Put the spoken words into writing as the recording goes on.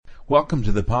Welcome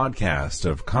to the podcast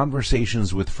of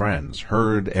Conversations with Friends,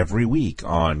 heard every week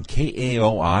on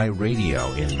KAOI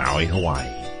Radio in Maui, Hawaii.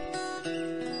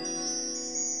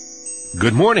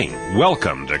 Good morning.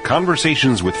 Welcome to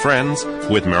Conversations with Friends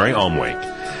with Mary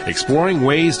Almwake, exploring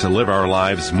ways to live our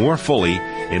lives more fully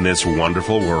in this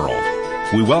wonderful world.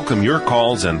 We welcome your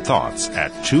calls and thoughts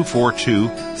at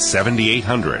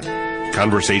 242-7800.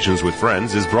 Conversations with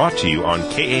Friends is brought to you on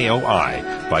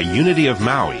KAOI by Unity of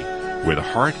Maui, where the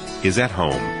heart is at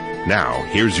home. Now,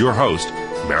 here's your host,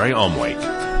 Mary Almwake.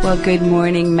 Well, good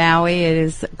morning, Maui. It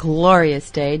is a glorious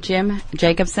day. Jim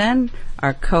Jacobson,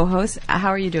 our co-host, how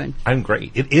are you doing? I'm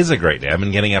great. It is a great day. I've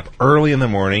been getting up early in the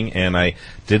morning, and I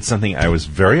did something I was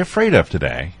very afraid of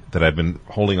today that I've been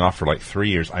holding off for like 3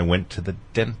 years. I went to the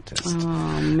dentist. Oh,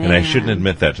 man. And I shouldn't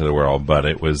admit that to the world, but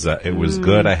it was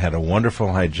good. I had a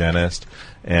wonderful hygienist,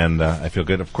 and I feel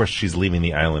good. Of course, she's leaving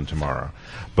the island tomorrow.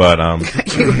 But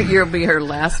You'll be her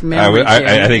last memory.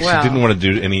 I think she didn't want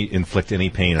to inflict any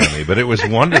pain on me, but it was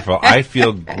wonderful. I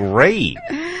feel great.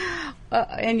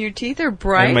 And your teeth are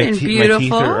bright and My beautiful.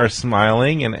 teeth are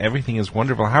smiling, and everything is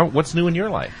wonderful. What's new in your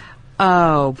life?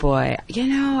 Oh, boy. You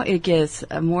know, it gets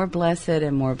more blessed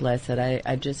and more blessed.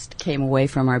 I just came away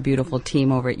from our beautiful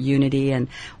team over at Unity, and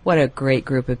what a great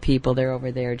group of people. They're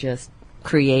over there just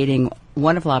creating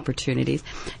wonderful opportunities.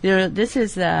 You know, this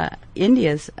is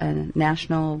India's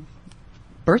national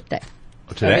birthday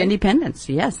of independence.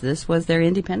 Yes, this was their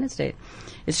Independence Day.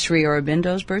 It's Sri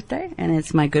Aurobindo's birthday, and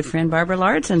it's my good friend Barbara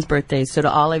Lardson's birthday. So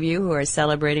to all of you who are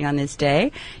celebrating on this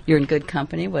day, you're in good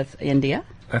company with India.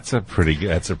 That's a pretty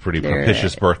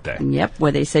propitious birthday. Yep,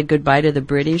 where they said goodbye to the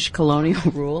British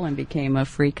colonial rule and became a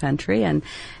free country. And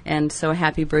so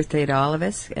happy birthday to all of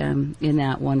us in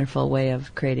that wonderful way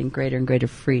of creating greater and greater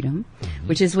freedom,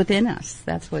 which is within us.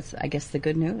 That's what's, I guess, the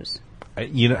good news.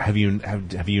 Have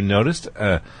you noticed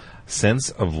a sense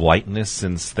of lightness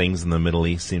since things in the Middle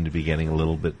East seem to be getting a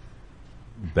little bit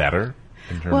better?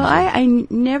 Well, I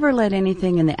never let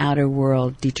anything in the outer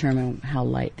world determine how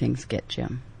light things get,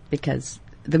 Jim, because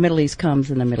the Middle East comes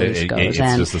and the Middle East goes. It's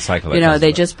and, just the cycle.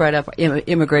 They just brought up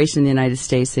immigration in the United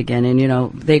States again,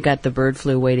 and, they got the bird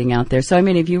flu waiting out there. So, I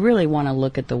mean, if you really want to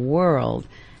look at the world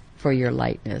for your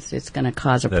lightness, it's going to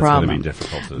cause a problem. That's going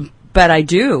to be difficult to... But I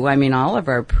do. I mean, all of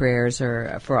our prayers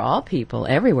are for all people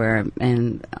everywhere,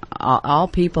 and all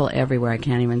people everywhere. I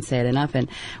can't even say it enough. And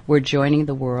we're joining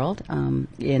the world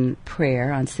in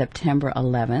prayer on September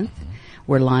 11th.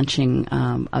 We're launching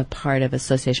a part of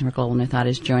Association for Global New Thought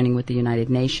is joining with the United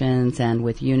Nations and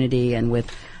with Unity and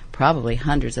with probably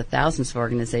hundreds of thousands of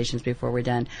organizations before we're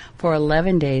done for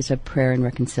 11 days of prayer and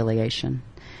reconciliation.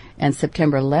 And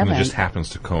September 11th... And it just happens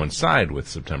to coincide with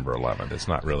September 11th. It's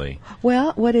not really...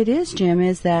 Well, what it is, Jim,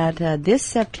 is that this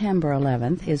September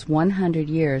 11th is 100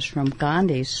 years from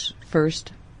Gandhi's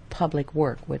first public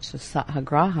work, which was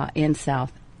Satyagraha in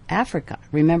South Africa.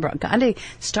 Remember, Gandhi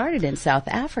started in South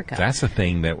Africa. That's the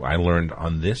thing that I learned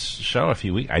on this show a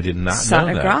few weeks. I did not know that.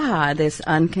 Satyagraha, this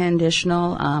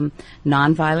unconditional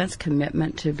nonviolence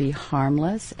commitment to be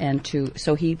harmless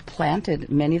so he planted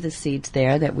many of the seeds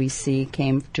there that we see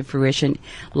came to fruition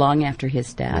long after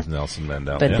his death. With Nelson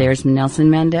Mandela. But there's Nelson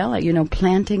Mandela,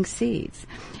 planting seeds.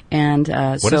 And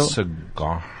what is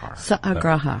Satyagraha?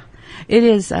 Satyagraha. It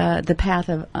is the path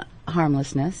of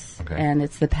harmlessness, and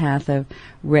it's the path of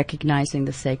recognizing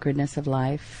the sacredness of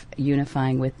life,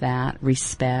 unifying with that,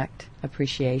 respect,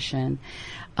 appreciation,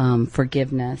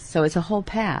 forgiveness. So it's a whole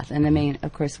path. And I mean,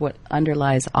 of course, what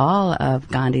underlies all of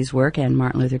Gandhi's work and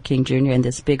Martin Luther King Jr. and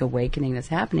this big awakening that's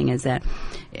happening is that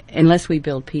unless we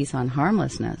build peace on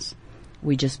harmlessness,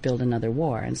 we just build another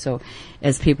war. And so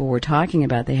as people were talking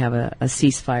about, they have a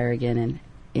ceasefire again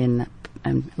in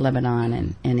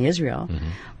Lebanon and Israel.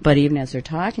 But even as they're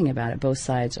talking about it, both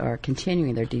sides are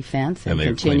continuing their defense and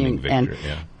continuing. Victory,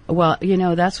 Well,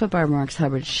 that's what Barbara Marx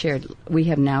Hubbard shared. We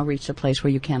have now reached a place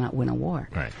where you cannot win a war.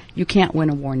 Right. You can't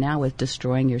win a war now with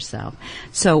destroying yourself.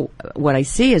 So what I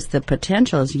see is the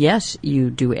potential is, yes, you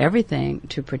do everything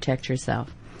to protect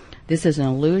yourself. This is an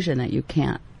illusion that you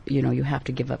can't. You have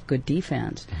to give up good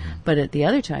defense. But at the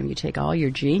other time, you take all your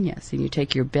genius and you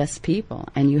take your best people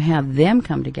and you have them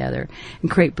come together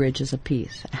and create bridges of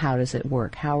peace. How does it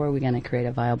work? How are we going to create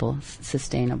a viable,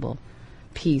 sustainable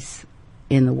peace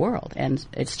in the world, and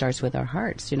it starts with our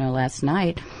hearts. Last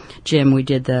night, Jim, we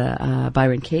did the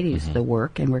Byron Katie's the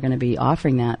work, and we're going to be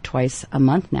offering that twice a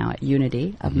month now at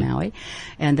Unity of Maui,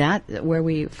 and that where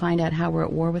we find out how we're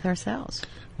at war with ourselves.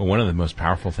 Well, one of the most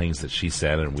powerful things that she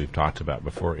said, and we've talked about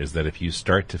before, is that if you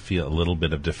start to feel a little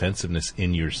bit of defensiveness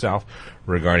in yourself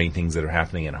regarding things that are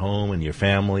happening at home, in your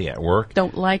family, at work.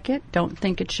 Don't like it, don't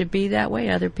think it should be that way,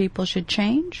 other people should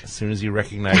change. As soon as you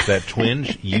recognize that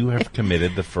twinge, you have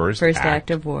committed the first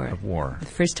act of war. The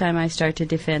first time I start to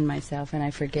defend myself and I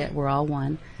forget we're all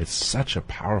one. It's such a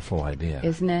powerful idea.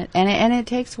 Isn't it? And it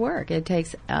takes work. It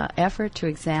takes effort to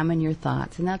examine your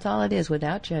thoughts, and that's all it is,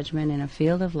 without judgment, in a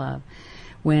field of love.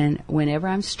 Whenever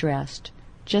I'm stressed,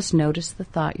 just notice the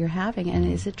thought you're having, and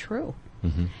is it true?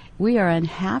 We are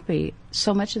unhappy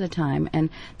so much of the time,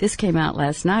 and this came out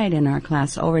last night in our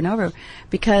class over and over,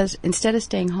 because instead of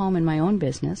staying home in my own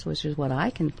business, which is what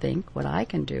I can think, what I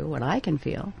can do, what I can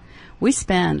feel, we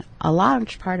spend a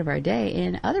large part of our day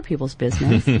in other people's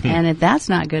business, and if that's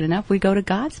not good enough, we go to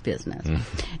God's business.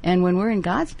 And when we're in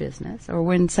God's business, or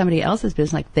when somebody else's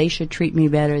business, like they should treat me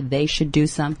better, they should do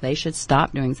something, they should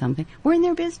stop doing something, we're in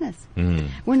their business.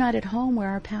 We're not at home where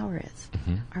our power is.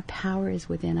 Our power is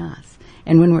within us.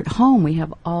 And when we're at home, we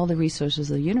have all the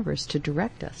resources of the universe to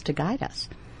direct us, to guide us.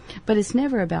 But it's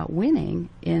never about winning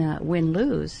in a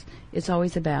win-lose. It's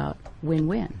always about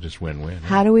win-win. Just win-win.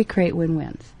 How do we create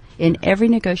win-wins? In every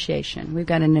negotiation, we've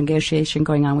got a negotiation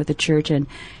going on with the church and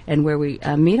where we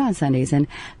meet on Sundays, and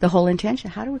the whole intention,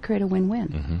 how do we create a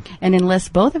win-win? And unless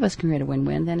both of us can create a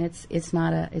win-win, then it's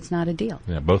not a deal.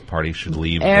 Yeah, both parties should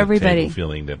leave the table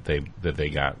feeling that they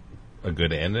got a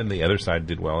good end, and the other side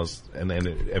did well, and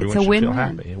then everyone should feel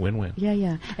happy. A win-win.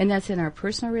 Yeah. And that's in our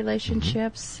personal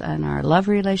relationships and our love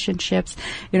relationships.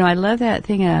 I love that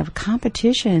thing of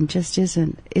competition just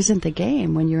isn't the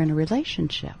game when you're in a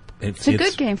relationship. It's a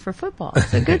good game for football.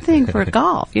 It's a good thing for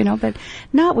golf, but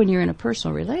not when you're in a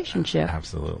personal relationship.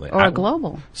 Absolutely. Or a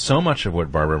global. So much of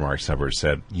what Barbara Marx Hubbard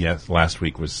said last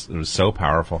week was so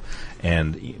powerful,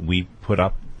 and we put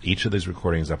up each of these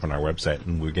recordings up on our website,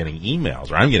 and we're getting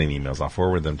emails, or I'm getting emails, I'll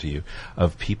forward them to you,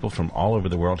 of people from all over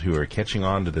the world who are catching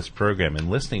on to this program and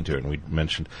listening to it. And we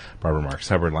mentioned Barbara Marx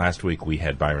Hubbard last week. We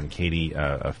had Byron Katie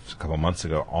a couple months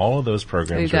ago. All of those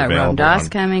programs are available. We've got Ram Dass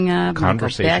coming up.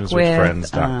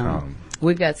 Conversationswithfriends.com.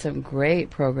 We've got some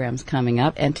great programs coming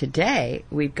up. And today,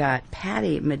 we've got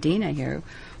Patty Medina here,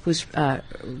 who's she's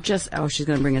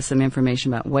going to bring us some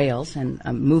information about whales and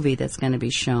a movie that's going to be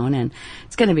shown, and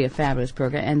it's going to be a fabulous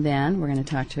program. And then we're going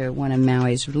to talk to one of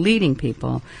Maui's leading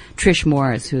people, Trish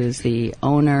Morris, who's the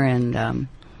owner and,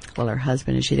 her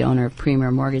husband, is she the owner of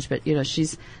Premier Mortgage, but,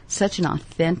 she's such an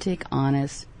authentic,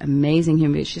 honest, amazing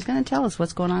human being. She's going to tell us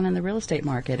what's going on in the real estate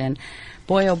market, and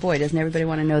boy, oh boy, doesn't everybody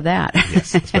want to know that.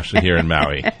 Yes, especially here in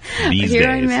Maui these days. Here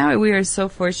in Maui, we are so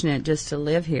fortunate just to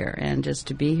live here and just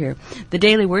to be here. The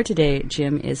daily word today,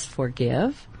 Jim, is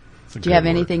forgive. Do you have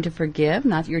anything to forgive?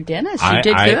 Not your dentist. You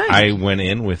did good. I went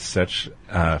in with such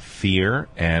fear,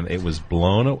 and it was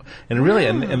blown away. And really,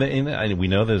 and we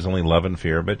know there's only love and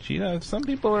fear, but some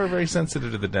people are very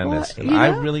sensitive to the dentist. Well, and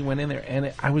I really went in there,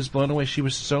 and I was blown away. She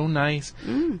was so nice.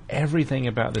 Everything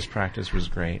about this practice was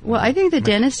great. Well, I think the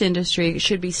dentist industry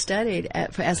should be studied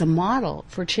as a model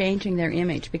for changing their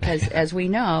image, because as we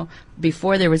know,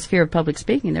 before there was fear of public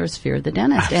speaking, there was fear of the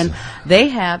dentist. Absolutely. And they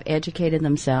have educated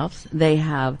themselves. They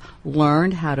have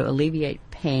learned how to alleviate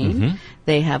pain.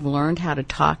 They have learned how to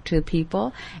talk to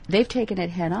people. They've taken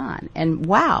it head on. And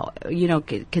wow,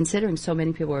 considering so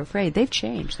many people were afraid, they've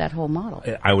changed that whole model.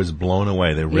 I was blown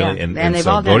away. They really, and they've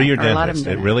so all go done to your it, or a lot of dentist.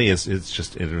 them It done really is.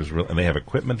 It was real, and they have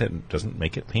equipment that doesn't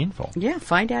make it painful. Yeah,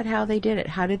 find out how they did it.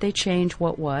 How did they change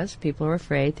what was? People are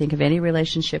afraid. Think of any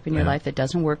relationship in your life that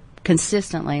doesn't work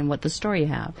consistently and what the story you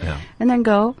have. Yeah. And then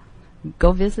go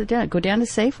visit the dentist. Go down to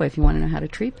Safeway if you want to know how to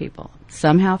treat people.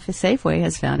 Somehow Safeway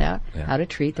has found out how to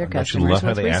treat their customers with respect. I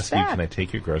love how they ask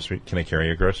you, can I carry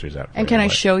your groceries out? And can I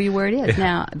show you where it is?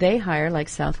 Now, they hire, like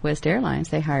Southwest Airlines,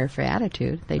 they hire for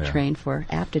attitude. They train for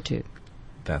aptitude.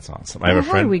 That's awesome. I have a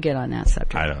friend. How did we get on that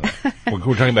subject? I don't know.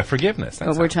 We're talking about forgiveness.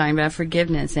 We're talking about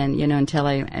forgiveness, and until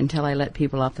I let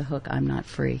people off the hook, I'm not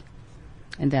free.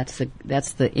 And that's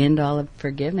the end all of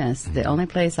forgiveness. The only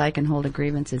place I can hold a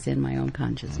grievance is in my own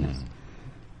consciousness.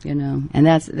 And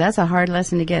that's a hard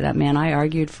lesson to get. Man, I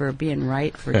argued for being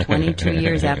right for 22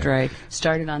 years after I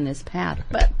started on this path.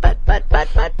 But.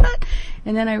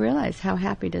 And then I realized, how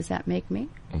happy does that make me?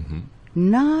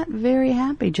 Not very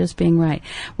happy just being right.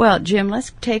 Well, Jim,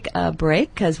 let's take a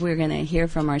break, because we're going to hear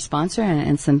from our sponsor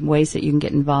and some ways that you can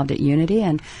get involved at Unity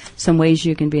and some ways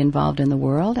you can be involved in the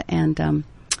world. And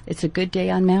it's a good day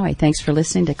on Maui. Thanks for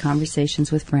listening to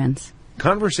Conversations with Friends.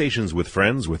 Conversations with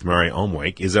Friends with Mary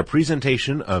Omwake is a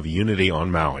presentation of Unity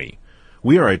on Maui.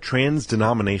 We are a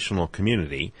trans-denominational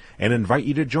community and invite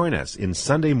you to join us in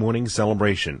Sunday morning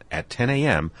celebration at 10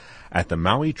 a.m. at the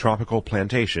Maui Tropical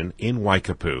Plantation in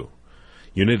Waikapu.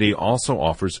 Unity also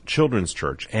offers children's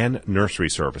church and nursery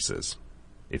services.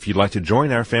 If you'd like to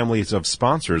join our families of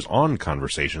sponsors on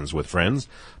Conversations with Friends,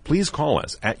 please call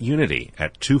us at Unity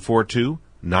at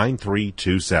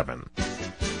 242-9327.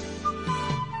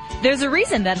 There's a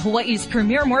reason that Hawaii's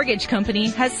premier mortgage company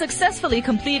has successfully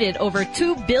completed over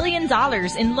 $2 billion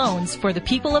in loans for the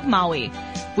people of Maui.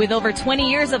 With over 20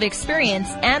 years of experience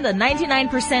and a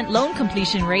 99% loan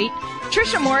completion rate,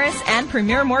 Trisha Morris and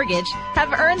Premier Mortgage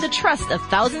have earned the trust of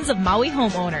thousands of Maui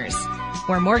homeowners.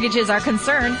 Where mortgages are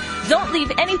concerned, don't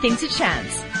leave anything to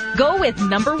chance. Go with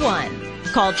number one.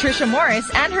 Call Trisha Morris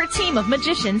and her team of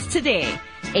magicians today.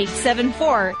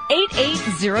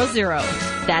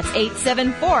 874-8800. That's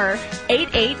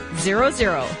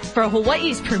 874-8800 for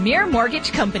Hawaii's premier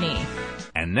mortgage company.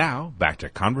 And now, back to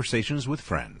Conversations with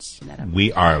Friends.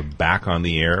 We are back on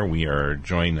the air. We are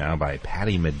joined now by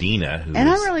Patty Medina. And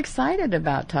I'm really excited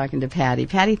about talking to Patty.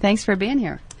 Patty, thanks for being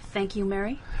here. Thank you,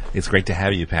 Mary. It's great to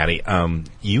have you, Patty.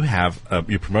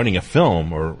 You're promoting a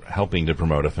film, or helping to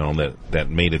promote a film that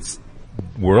made its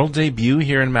world debut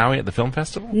here in Maui at the film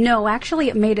festival? No, actually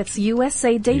it made its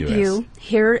USA debut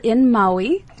here in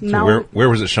Maui. So where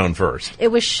was it shown first? It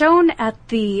was shown at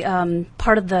the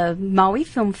part of the Maui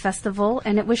Film Festival,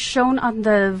 and it was shown on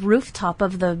the rooftop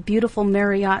of the beautiful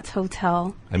Marriott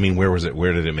Hotel. I mean, where was it?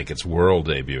 Where did it make its world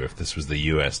debut if this was the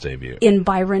U.S. debut? In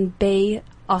Byron Bay,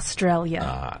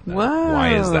 Australia. Whoa.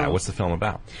 Why is that? What's the film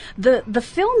about? The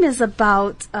film is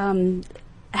about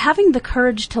having the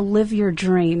courage to live your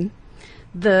dream.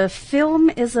 The film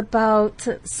is about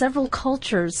several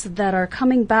cultures that are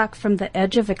coming back from the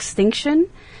edge of extinction,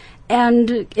 and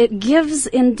it gives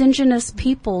indigenous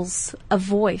peoples a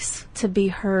voice to be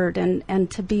heard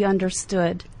and to be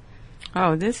understood.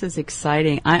 Oh, this is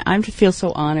exciting. I feel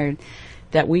so honored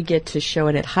that we get to show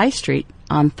it at High Street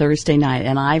on Thursday night,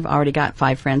 and I've already got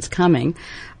 5 friends coming.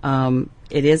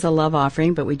 It is a love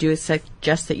offering, but we do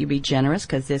suggest that you be generous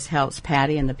because this helps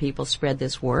Patty and the people spread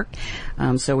this work.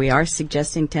 So we are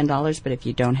suggesting $10, but if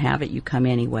you don't have it, you come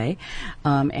anyway.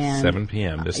 And 7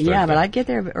 p.m. this Thursday. Yeah, but I'd get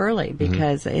there early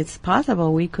because it's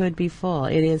possible we could be full.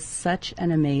 It is such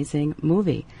an amazing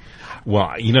movie.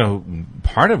 Well,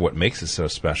 part of what makes it so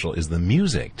special is the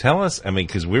music. Tell us,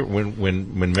 because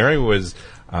when Mary was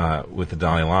with the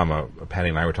Dalai Lama, Patty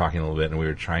and I were talking a little bit, and we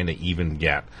were trying to even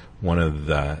get one of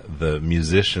the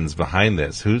musicians behind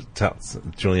this.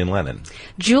 Julian Lennon.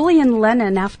 Julian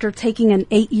Lennon, after taking an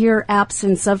 8-year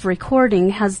absence of recording,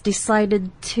 has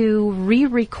decided to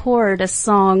re-record a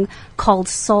song called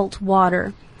Salt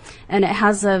Water. And it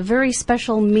has a very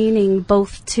special meaning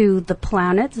both to the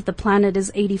planet. The planet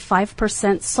is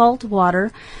 85% salt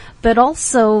water, but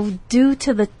also due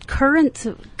to the current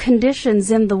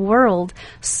conditions in the world,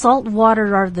 salt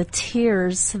water are the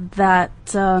tears that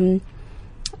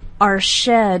are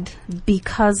shed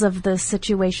because of the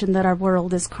situation that our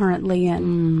world is currently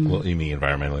in. Well, you mean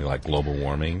environmentally, like global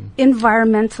warming?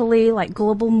 Environmentally, like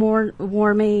global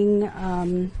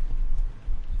warming,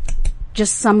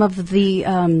 just some of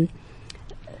the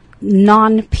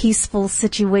non-peaceful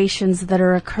situations that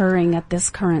are occurring at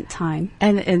this current time.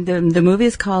 And the movie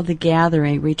is called The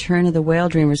Gathering, Return of the Whale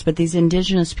Dreamers, but these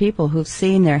indigenous people who've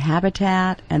seen their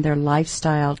habitat and their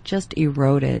lifestyle just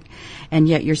eroded, and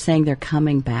yet you're saying they're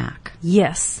coming back.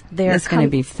 Yes. It's going to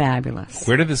be fabulous.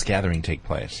 Where did this gathering take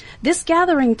place? This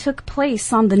gathering took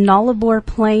place on the Nullarbor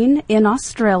Plain in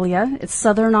Australia. It's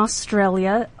southern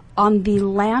Australia, on the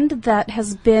land that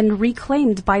has been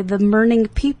reclaimed by the Mirning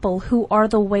people, who are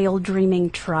the whale dreaming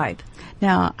tribe.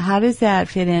 Now, how does that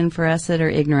fit in for us that are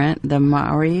ignorant, the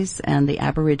Maoris and the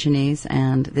Aborigines,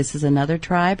 and this is another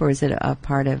tribe, or is it a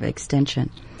part of Extension?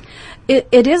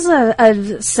 It is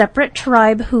a separate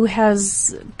tribe who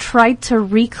has tried to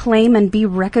reclaim and be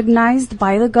recognized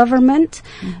by the government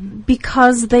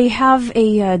because they have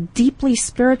a deeply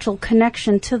spiritual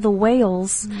connection to the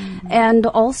whales, and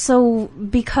also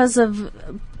because of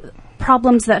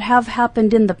problems that have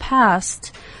happened in the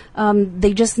past.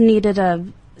 They just needed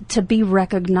to be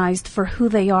recognized for who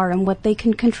they are and what they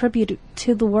can contribute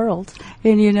to the world.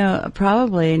 And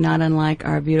probably not unlike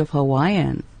our beautiful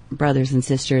Hawaiian brothers and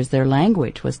sisters, their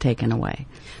language was taken away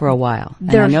for a while.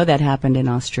 And I know that happened in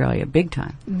Australia big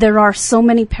time. There are so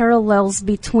many parallels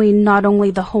between not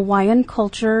only the Hawaiian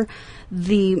culture,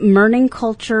 the Mirning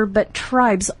culture, but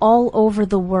tribes all over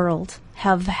the world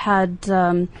have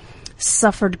had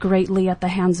suffered greatly at the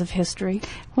hands of history.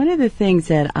 One of the things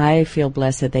that I feel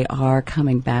blessed that they are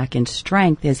coming back in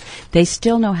strength is they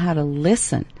still know how to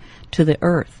listen to the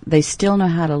earth. They still know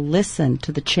how to listen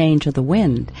to the change of the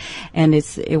wind. And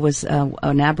it was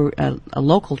a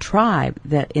local tribe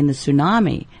that in the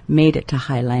tsunami made it to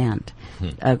high land.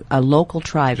 A local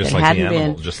tribe just that like hadn't the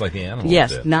animal, been... Just like the animals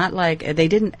Yes, did. not like... They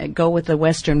didn't go with the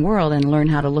Western world and learn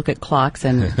how to look at clocks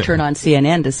and turn on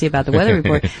CNN to see about the weather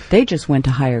report. They just went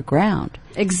to higher ground.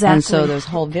 Exactly. And so this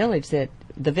whole village the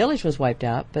village was wiped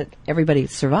out, but everybody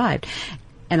survived.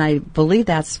 And I believe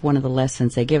that's one of the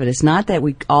lessons they give it. It's not that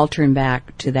we all turn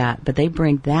back to that, but they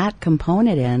bring that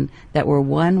component in, that we're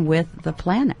one with the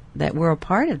planet, that we're a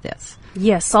part of this.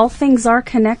 Yes, all things are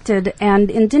connected, and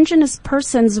indigenous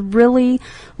persons really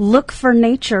look for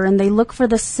nature, and they look for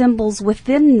the symbols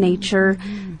within nature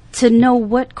to know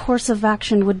what course of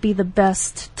action would be the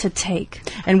best to take.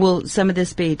 And will some of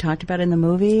this be talked about in the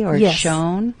movie or Yes.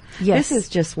 shown? Yes. This is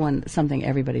just something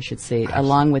everybody should see,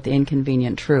 along with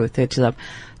Inconvenient Truth. It's a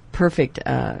perfect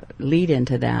lead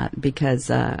into that,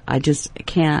 because I just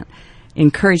can't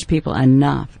encourage people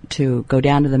enough to go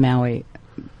down to the Maui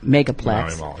Megaplex.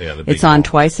 Maui Mall, yeah, the big It's on mall.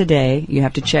 twice a day. You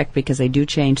have to check because they do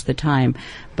change the time.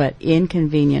 But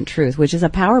Inconvenient Truth, which is a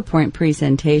PowerPoint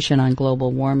presentation on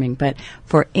global warming, but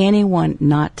for anyone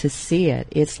not to see it,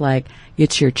 it's like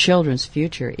it's your children's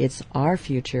future. It's our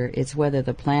future. It's whether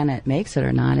the planet makes it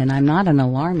or not. And I'm not an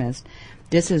alarmist.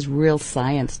 This is real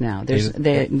science now.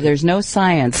 There's no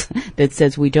science that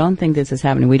says we don't think this is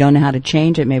happening. We don't know how to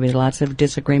change it. Maybe there's lots of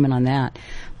disagreement on that.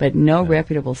 But no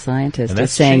reputable scientist And is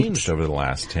that's saying... changed over the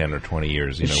last 10 or 20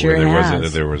 years. You know, Sure where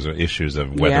has. there was issues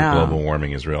of whether Yeah. global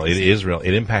warming is real. It is real.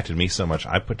 It impacted me so much.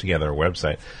 I put together a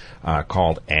website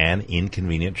called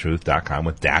aninconvenienttruth.com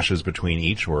with dashes between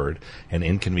each word, and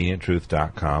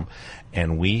inconvenienttruth.com.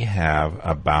 And we have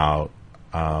about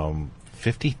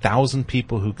 50,000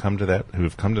 people who've come to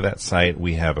that site.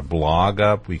 We have a blog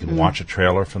up. We can watch a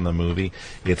trailer from the movie.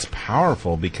 It's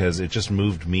powerful because it just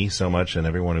moved me so much and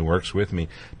everyone who works with me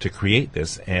to create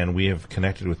this. And we have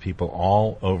connected with people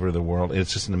all over the world.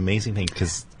 It's just an amazing thing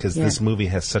because this movie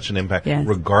has such an impact, Yes.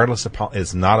 regardless of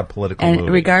it's not a political And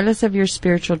movie. regardless of your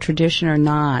spiritual tradition or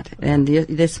not, and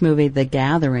this movie, The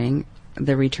Gathering,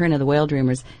 The Return of the Whale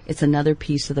Dreamers, it's another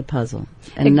piece of the puzzle.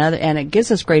 And it gives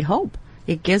us great hope.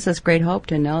 It gives us great hope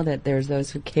to know that there's those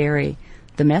who carry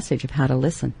the message of how to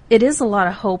listen. It is a lot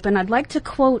of hope, and I'd like to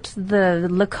quote the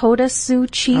Lakota Sioux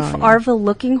chief, Arva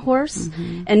Looking Horse,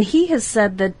 and he has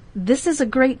said that this is a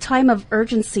great time of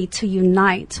urgency to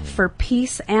unite for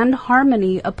peace and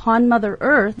harmony upon Mother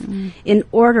Earth in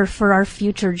order for our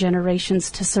future generations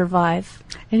to survive.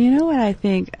 And you know what I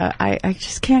think? I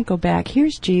just can't go back.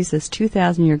 Here's Jesus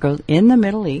 2,000 years ago in the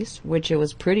Middle East, which it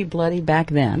was pretty bloody back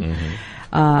then.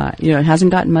 It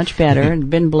hasn't gotten much better. It's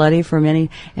been bloody for many.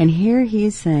 And here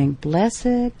he's saying,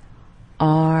 blessed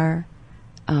are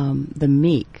the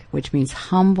meek, which means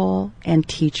humble and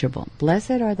teachable.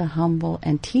 Blessed are the humble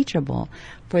and teachable,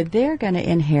 for they're going to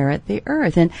inherit the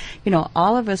earth. And,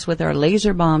 all of us with our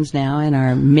laser bombs now and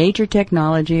our major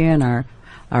technology and our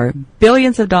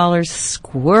billions of dollars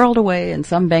squirreled away in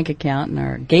some bank account in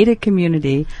our gated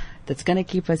community that's going to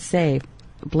keep us safe.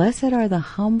 Blessed are the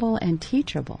humble and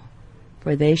teachable,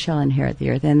 for they shall inherit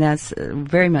the earth. And that's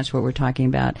very much what we're talking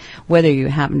about. Whether you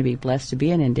happen to be blessed to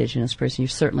be an indigenous person,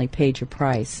 you've certainly paid your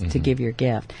price to give your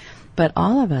gift. But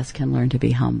all of us can learn to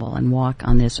be humble and walk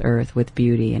on this earth with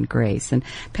beauty and grace. And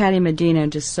Patty Medina,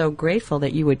 just so grateful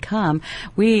that you would come.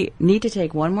 We need to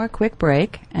take one more quick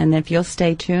break, and if you'll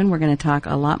stay tuned, we're going to talk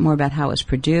a lot more about how it's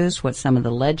produced, what some of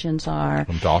the legends are.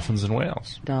 From Dolphins and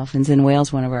Whales. Dolphins and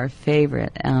Whales, one of our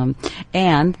favorite.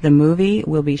 And the movie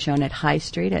will be shown at High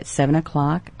Street at 7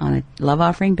 o'clock on a love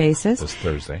offering basis. This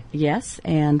Thursday. Yes,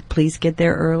 and please get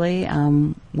there early.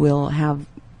 We'll have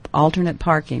alternate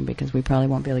parking because we probably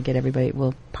won't be able to get everybody.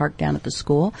 We'll park down at the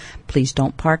school. Please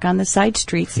don't park on the side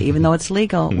streets, even though it's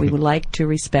legal. We would like to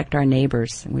respect our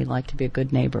neighbors, and we'd like to be a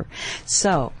good neighbor.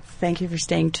 So, thank you for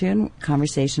staying tuned.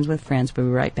 Conversations with Friends. We'll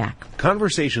be right back.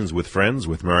 Conversations with Friends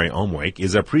with Mary Omwake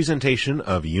is a presentation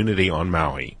of Unity on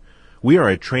Maui. We are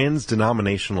a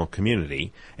trans-denominational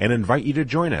community and invite you to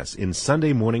join us in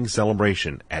Sunday morning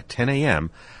celebration at 10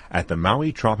 a.m. at the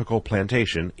Maui Tropical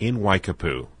Plantation in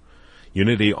Waikapu.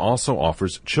 Unity also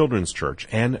offers children's church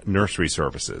and nursery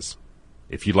services.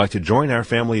 If you'd like to join our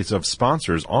families of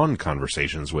sponsors on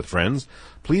Conversations with Friends,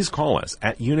 please call us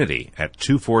at Unity at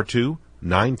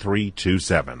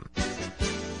 242-9327.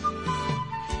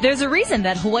 There's a reason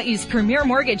that Hawaii's premier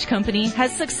mortgage company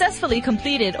has successfully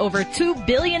completed over $2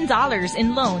 billion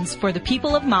in loans for the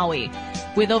people of Maui.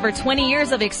 With over 20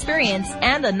 years of experience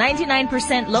and a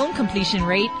 99% loan completion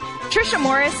rate, Trisha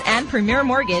Morris and Premier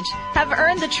Mortgage have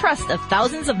earned the trust of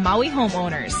thousands of Maui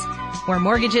homeowners. Where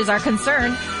mortgages are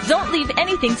concerned, don't leave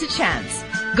anything to chance.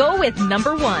 Go with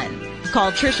number one.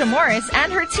 Call Trisha Morris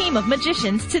and her team of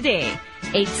magicians today.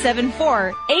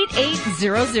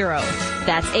 874-8800.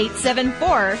 That's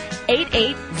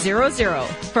 874-8800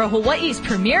 for Hawaii's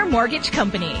premier mortgage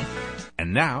company.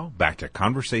 And now, back to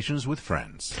Conversations with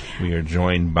Friends. We are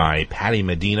joined by Patty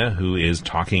Medina, who is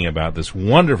talking about this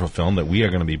wonderful film that we are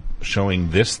going to be showing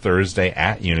this Thursday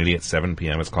at Unity at 7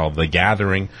 p.m. It's called The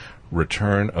Gathering,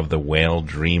 Return of the Whale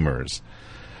Dreamers.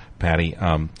 Patty,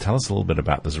 tell us a little bit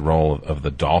about this role of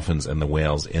the dolphins and the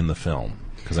whales in the film,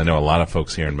 because I know a lot of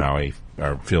folks here in Maui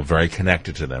feel very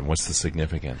connected to them. What's the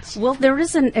significance? Well, there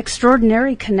is an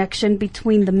extraordinary connection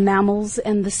between the mammals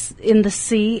and in the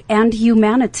sea and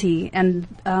humanity, and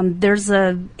there's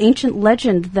an ancient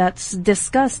legend that's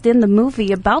discussed in the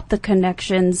movie about the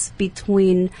connections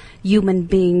between human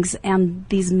beings and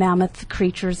these mammoth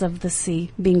creatures of the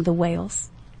sea, being the whales.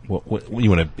 What,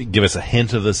 you want to give us a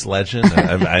hint of this legend?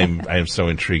 I'm so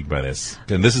intrigued by this,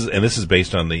 and this is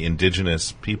based on the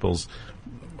indigenous people's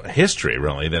history,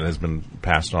 really, that has been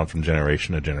passed on from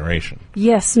generation to generation.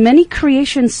 Yes, many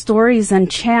creation stories and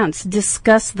chants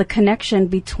discuss the connection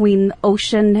between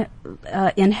ocean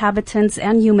inhabitants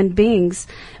and human beings.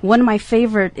 One of my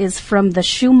favorite is from the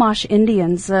Chumash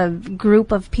Indians, a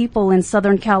group of people in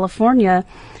Southern California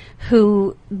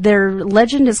who their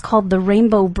legend is called the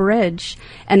Rainbow Bridge,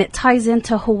 and it ties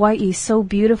into Hawaii so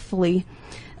beautifully.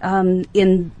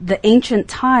 In the ancient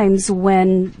times,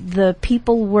 when the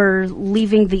people were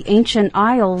leaving the ancient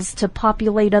isles to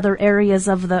populate other areas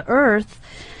of the earth,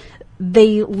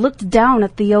 they looked down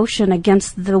at the ocean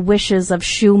against the wishes of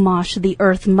Chumash, the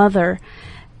Earth Mother,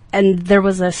 and there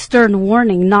was a stern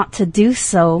warning not to do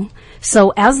so.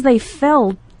 So as they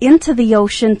fell into the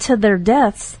ocean to their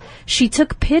deaths, she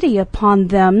took pity upon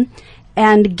them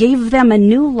and gave them a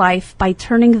new life by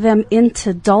turning them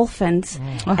into dolphins.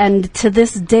 And to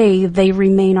this day, they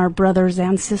remain our brothers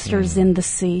and sisters in the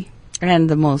sea. And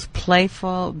the most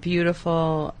playful,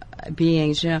 beautiful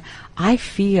beings. You know, I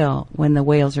feel when the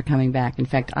whales are coming back. In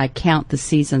fact, I count the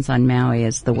seasons on Maui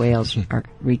as the whales are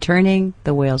returning,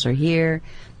 the whales are here,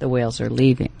 the whales are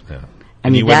leaving. Yeah. I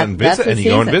mean, you go and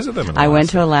visit them. I went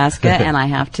to Alaska, and I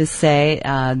have to say,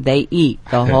 they eat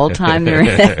the whole time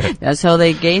they're. That's how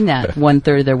they gain that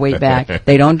 1/3 of their weight back.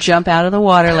 They don't jump out of the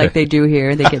water like they do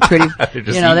here. They get pretty.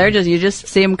 You just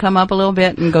see them come up a little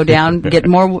bit and go down, get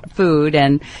more food,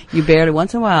 and you barely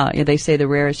once in a while. They say the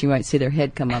rarest you might see their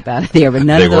head come up out of the air, but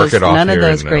none of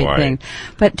those great things.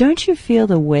 But don't you feel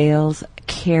the whales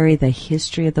carry the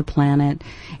history of the planet,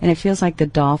 and it feels like the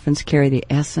dolphins carry the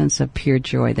essence of pure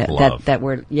joy that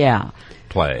we're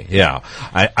play. Yeah.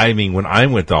 I mean, when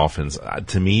I'm with dolphins,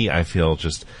 to me, I feel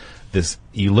just this.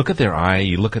 You look at their eye,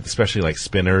 you look at especially like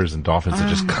spinners and dolphins that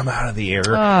just come out of the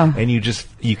air, and you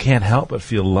can't help but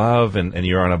feel love, and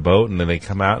you're on a boat, and then they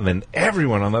come out, and then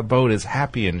everyone on the boat is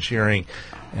happy and cheering.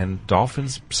 And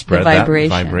dolphins spread that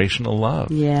vibrational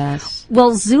love. Yes.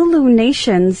 Well, Zulu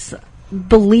nations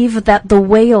believe that the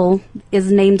whale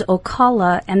is named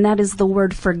Okala, and that is the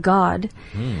word for God.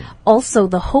 Also,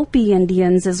 the Hopi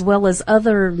Indians, as well as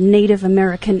other Native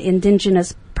American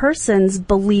indigenous persons,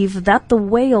 believe that the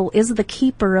whale is the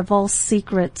keeper of all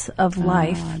secrets of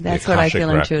life. That's what I feel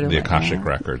intuitively. The Akashic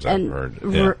records, I've heard.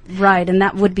 Yeah. Right, and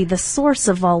that would be the source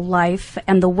of all life,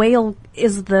 and the whale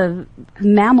is the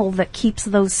mammal that keeps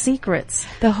those secrets.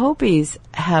 The Hopis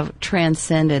have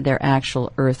transcended their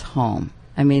actual earth home.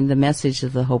 I mean, the message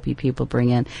that the Hopi people bring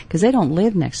in, because they don't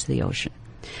live next to the ocean.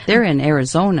 They're in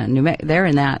Arizona, they're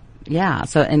in that,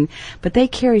 but they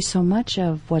carry so much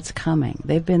of what's coming.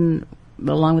 They've been,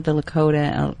 along with the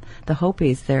Lakota, the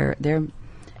Hopis, their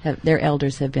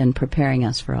elders have been preparing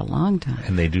us for a long time.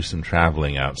 And they do some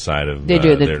traveling outside of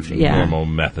their normal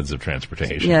methods of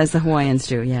transportation. Yeah, as the Hawaiians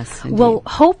do, yes. Indeed. Well,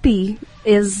 Hopi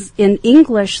is, in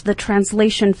English, the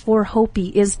translation for Hopi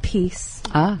is peace.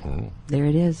 There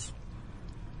it is.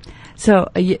 So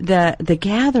the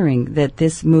gathering that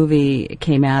this movie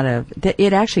came out of,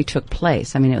 it actually took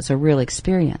place. I mean, it was a real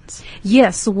experience.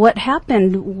 Yes, what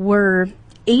happened were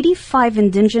 85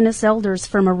 indigenous elders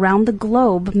from around the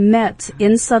globe met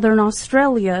in southern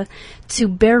Australia to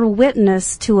bear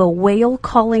witness to a whale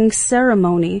calling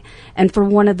ceremony. And for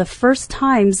one of the first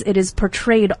times it is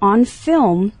portrayed on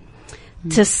film,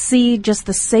 to see just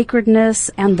the sacredness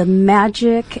and the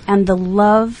magic and the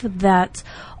love that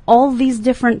all these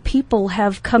different people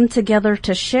have come together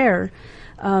to share.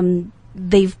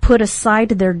 They've put aside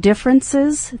their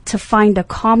differences to find a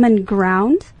common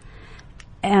ground,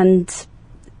 and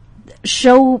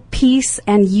show peace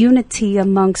and unity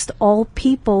amongst all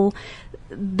people.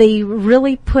 They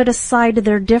really put aside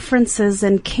their differences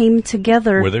and came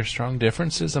together. Were there strong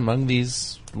differences among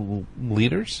these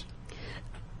leaders?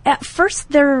 At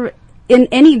first, in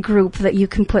any group that you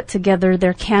can put together,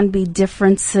 there can be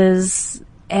differences.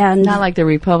 And not like the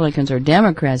Republicans or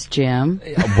Democrats, Jim.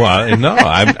 Well, no,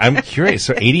 I'm curious.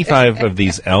 So 85 of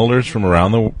these elders from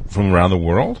around the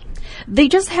world? They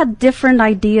just had different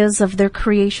ideas of their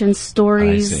creation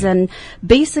stories, and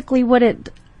basically what it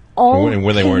all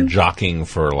when they weren't jockeying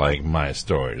for like my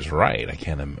story's right. I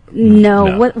can't.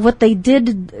 No, what they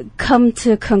did come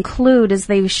to conclude is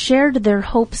they shared their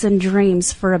hopes and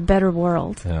dreams for a better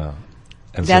world. Yeah,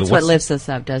 and that's what lifts us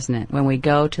up, doesn't it? When we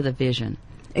go to the vision,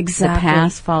 exactly. The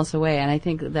past falls away, and I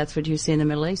think that's what you see in the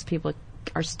Middle East. People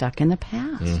are stuck in the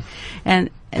past, and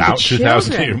about the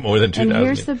 2,000 years, more than 2,000. And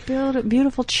here's the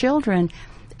beautiful children.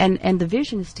 And the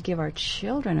vision is to give our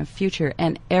children a future,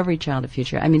 and every child a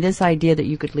future. I mean, this idea that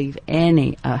you could leave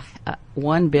any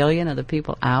 1 billion of the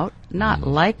people out, not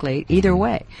likely either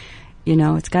way. You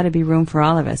know, it's got to be room for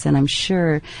all of us. And I'm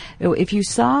sure if you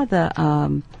saw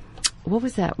the what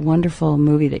was that wonderful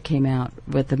movie that came out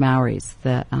with the Maoris?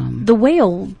 The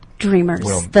Whale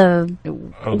Dreamers, the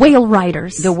Whale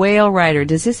Riders. The Whale Rider.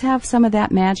 Does this have some of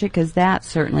that magic? Because that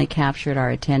certainly captured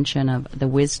our attention of the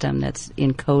wisdom that's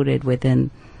encoded within.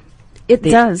 It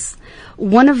does.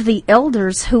 One of the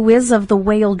elders who is of the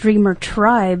Whale Dreamer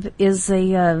tribe is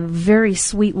a very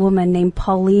sweet woman named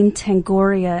Pauline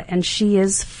Tangoria, and she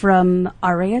is from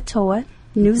Areatoa,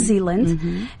 New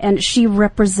Zealand, and she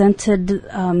represented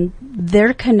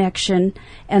their connection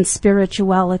and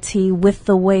spirituality with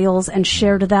the whales and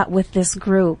shared that with this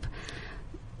group.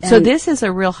 So this is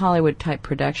a real Hollywood type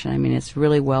production. I mean, it's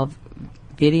really well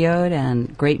videoed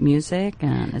and great music,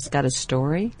 and it's got a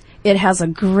story. It has a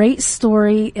great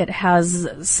story. It has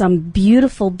some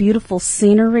beautiful, beautiful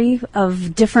scenery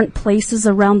of different places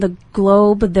around the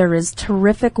globe. There is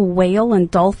terrific whale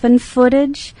and dolphin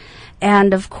footage.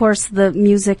 And, of course, the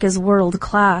music is world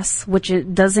class, which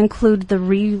it does include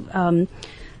the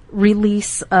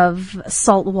release of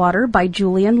Salt Water by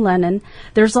Julian Lennon.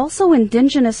 There's also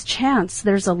indigenous chants.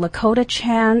 There's a Lakota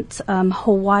chant,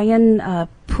 Hawaiian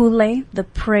Pule, the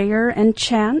prayer and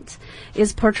chant,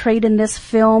 is portrayed in this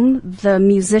film. The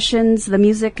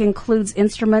music includes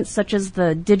instruments such as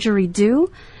the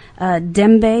didgeridoo,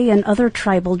 djembe, and other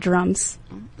tribal drums.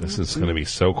 This is going to be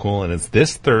so cool, and it's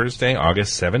this Thursday,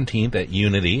 August 17th at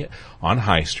Unity on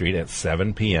High Street at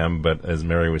 7 p.m., but as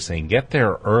Mary was saying, get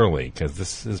there early, because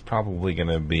this is probably going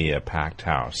to be a packed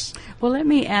house. Well, let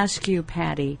me ask you,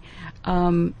 Patty,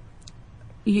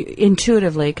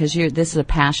 intuitively, because this is a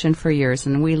passion for yours,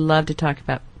 and we love to talk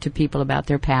to people about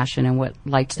their passion and what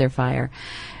lights their fire.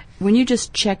 When you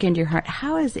just check into your heart,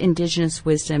 how is indigenous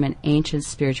wisdom and ancient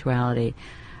spirituality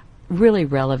really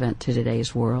relevant to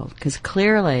today's world? Because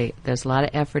clearly there's a lot of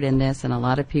effort in this and a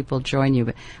lot of people join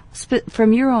you, but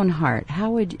from your own heart, how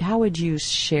would you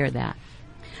share that?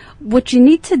 What you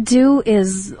need to do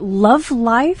is love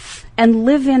life and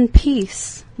live in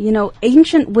peace. You know,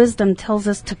 ancient wisdom tells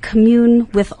us to commune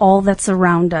with all that's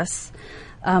around us.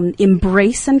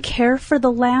 Embrace and care for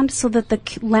the land so that the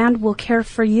land will care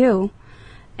for you.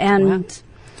 And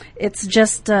it's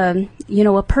just, a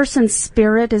person's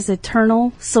spirit is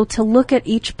eternal. So to look at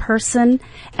each person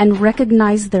and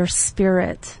recognize their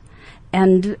spirit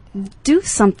and do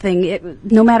something,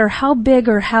 no matter how big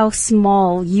or how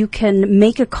small, you can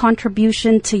make a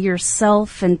contribution to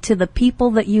yourself and to the people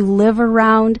that you live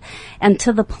around and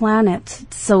to the planet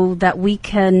so that we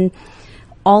can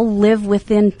all live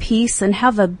within peace and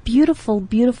have a beautiful,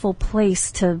 beautiful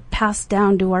place to pass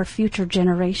down to our future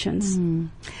generations.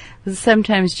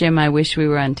 Sometimes, Jim, I wish we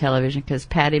were on television because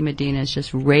Patty Medina is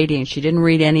just radiant. She didn't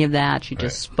read any of that. She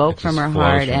just spoke from her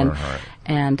heart.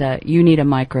 And you need a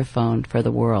microphone for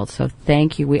the world. So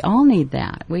thank you. We all need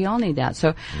that.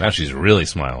 So now she's really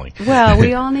smiling. Well,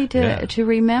 we all need to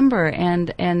remember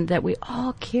and that we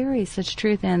all carry such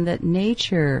truth and that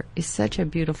nature is such a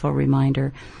beautiful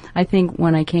reminder. I think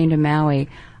when I came to Maui,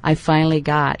 I finally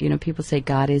got, people say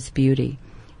God is beauty.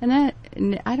 And that,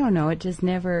 I don't know, it just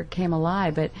never came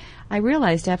alive. But I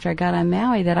realized after I got on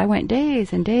Maui that I went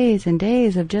days and days and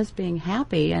days of just being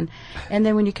happy. And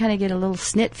then when you kind of get a little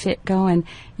snit fit going,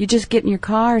 you just get in your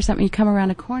car or something, you come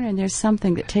around a corner and there's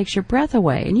something that takes your breath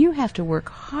away. And you have to work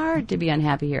hard to be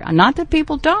unhappy here. Not that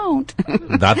people don't.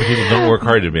 Not that people don't work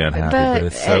hard to be unhappy, but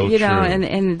it's so true.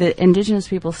 And the indigenous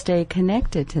people stay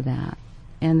connected to that.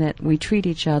 And that we treat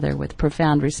each other with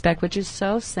profound respect, which is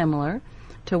so similar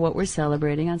to what we're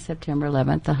celebrating on September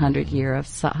 11th, the 100th year of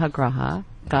Satyagraha,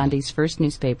 Gandhi's first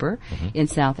newspaper in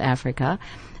South Africa.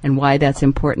 And why that's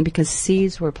important, because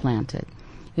seeds were planted.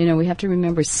 You know, we have to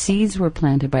remember seeds were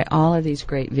planted by all of these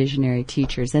great visionary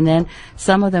teachers, and then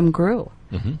some of them grew.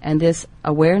 And this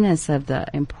awareness of the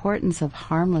importance of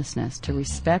harmlessness, to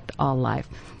respect all life,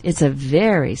 it's a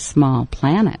very small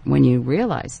planet when you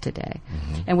realize today.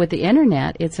 And with the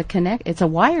internet, it's a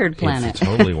wired planet. It's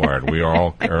totally wired. We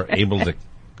all are able to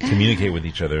communicate with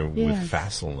each other with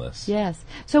facilness. Yes.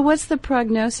 So what's the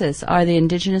prognosis? Are the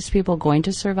indigenous people going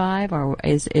to survive, or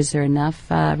is there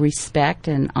enough respect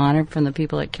and honor from the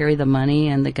people that carry the money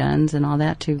and the guns and all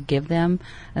that to give them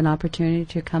an opportunity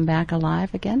to come back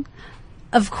alive again?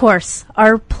 Of course,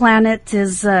 our planet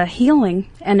is healing,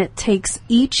 and it takes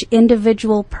each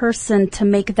individual person to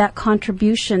make that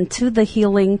contribution to the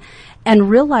healing and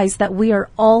realize that we are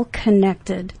all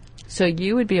connected. So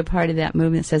you would be a part of that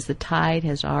movement that says the tide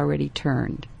has already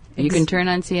turned. You can turn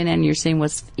on CNN and you're seeing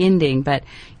what's ending, but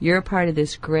you're a part of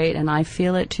this great, and I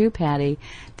feel it too, Patty,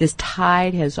 this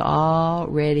tide has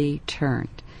already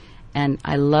turned. And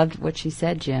I loved what she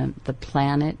said, Jim. The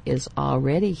planet is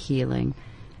already healing,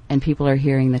 and people are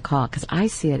hearing the call. Because I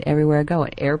see it everywhere I go,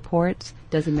 at airports,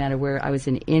 doesn't matter where. I was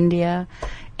in India.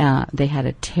 They had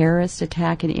a terrorist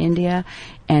attack in India,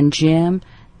 and Jim,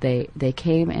 They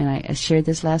came, and I shared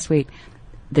this last week.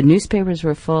 The newspapers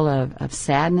were full of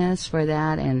sadness for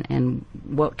that, and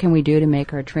what can we do to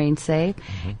make our train safe?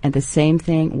 And the same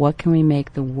thing, what can we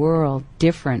make the world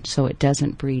different so it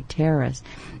doesn't breed terrorists?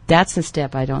 That's a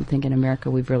step I don't think in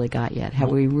America we've really got yet. Have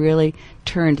we really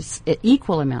turned an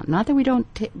equal amount? Not that we don't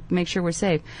make sure we're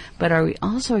safe, but are we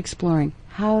also exploring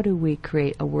how do we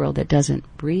create a world that doesn't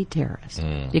breed terrorists?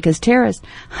 Because terrorists,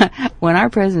 when our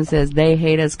president says they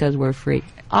hate us because we're free,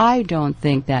 I don't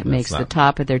think that makes the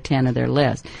top of their 10 of their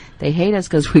list. They hate us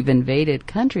because we've invaded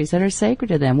countries that are sacred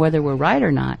to them, whether we're right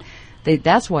or not.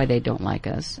 That's why they don't like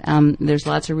us. There's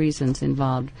lots of reasons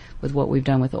involved with what we've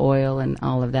done with oil and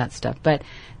all of that stuff. But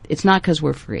it's not because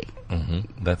we're free.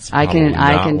 That's I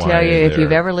can tell you, if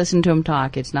you've ever listened to them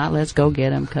talk, it's not let's go get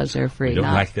them because they're free. We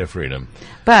don't like their freedom.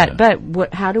 But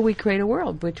how do we create a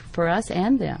world which for us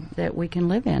and them that we can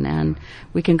live in? And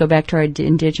we can go back to our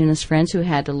indigenous friends who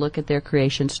had to look at their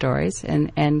creation stories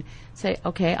and say,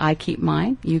 okay, I keep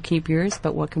mine, you keep yours,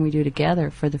 but what can we do together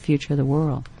for the future of the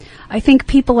world? I think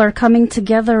people are coming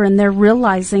together and they're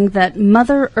realizing that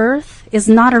Mother Earth is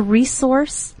not a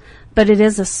resource, but it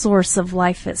is a source of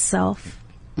life itself.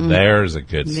 There's a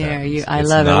good sentence. I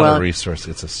love it. It's not a resource,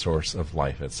 it's a source of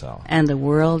life itself. And the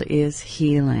world is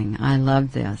healing. I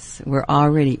love this. We're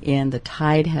already in. The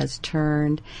tide has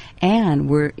turned, and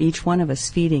we're each one of us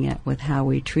feeding it with how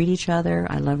we treat each other.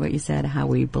 I love what you said, how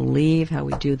we believe, how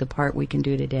we do the part we can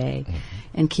do today,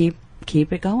 and keep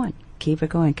it going. Keep it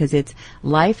going, because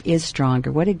life is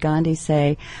stronger. What did Gandhi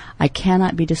say? I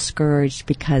cannot be discouraged,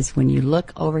 because when you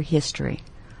look over history,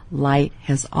 light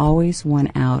has always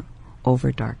won out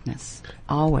over darkness.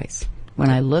 Always.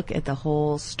 When I look at the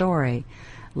whole story,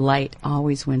 light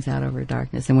always wins out over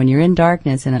darkness. And when you're in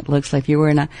darkness and it looks like you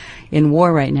were in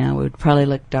war right now, it would probably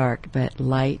look dark, but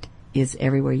light is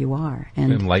everywhere you are.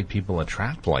 And light people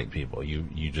attract light people.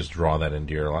 You just draw that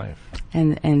into your life.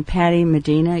 And Patty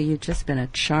Medina, you've just been a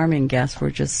charming guest.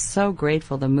 We're just so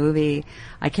grateful. The movie,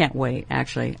 I can't wait,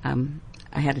 actually.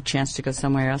 I had a chance to go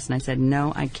somewhere else, and I said,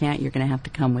 no, I can't. You're going to have to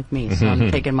come with me. So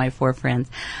I'm taking my 4 friends.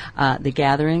 The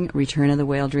Gathering, Return of the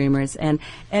Whale Dreamers. And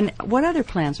what other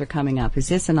plans are coming up? Is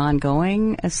this an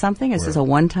ongoing something? Is this a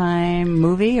one-time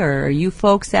movie, or are you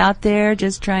folks out there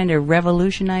just trying to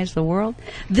revolutionize the world?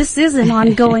 This is an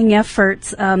ongoing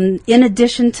effort. In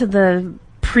addition to the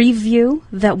preview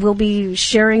that we'll be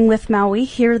sharing with Maui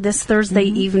here this Thursday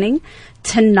evening,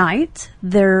 tonight,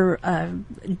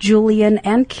 Julian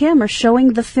and Kim are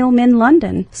showing the film in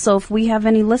London. So if we have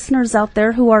any listeners out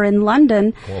there who are in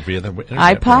London, we'll be at the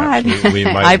internet, iPod, we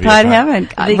might iPod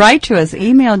heaven. Write to us.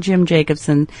 Email Jim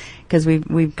Jacobson, because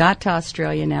we've got to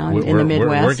Australia now in the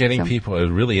Midwest. We're getting people. It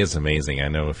really is amazing. I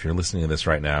know if you're listening to this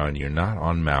right now and you're not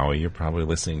on Maui, you're probably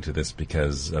listening to this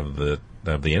because of the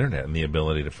internet and the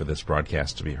ability for this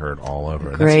broadcast to be heard all over.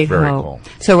 And Great that's very hope. cool.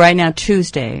 So right now,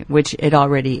 Tuesday, which it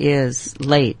already is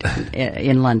late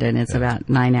in London, it's about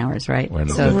 9 hours, right?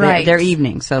 So they're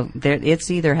evening. So it's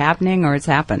either happening or it's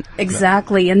happened.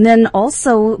 Exactly. And then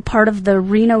also part of the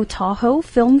Reno Tahoe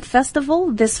Film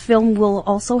Festival. This film will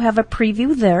also have a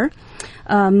preview there.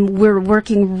 We're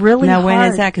working really hard. Now, when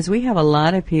is that? Because we have a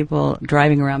lot of people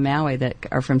driving around Maui that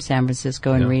are from San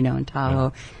Francisco and Reno and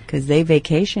Tahoe because they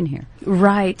vacation here.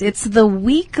 Right. It's the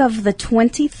week of the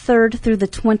 23rd through the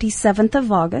 27th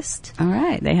of August. All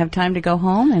right. They have time to go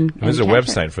home and There's a catch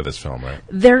website it. for this film, right?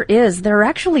 There is. There are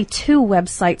actually 2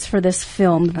 websites for this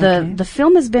film. The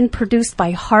film has been produced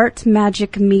by Heart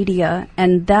Magic Media,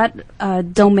 and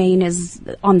that domain is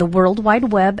on the World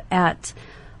Wide Web at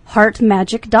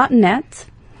heartmagic.net,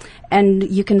 and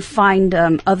you can find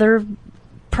other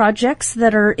projects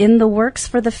that are in the works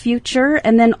for the future,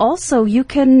 and then also you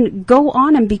can go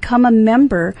on and become a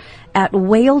member at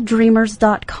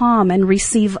whaledreamers.com and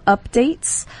receive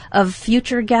updates of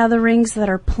future gatherings that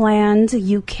are planned.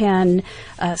 You can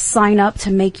sign up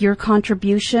to make your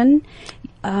contribution.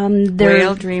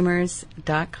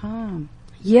 whaledreamers.com.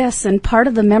 Yes, and part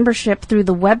of the membership through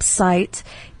the website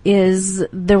is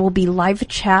there will be live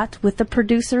chat with the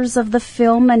producers of the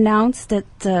film announced at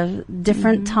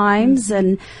different times,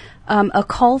 and a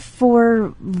call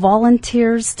for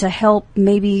volunteers to help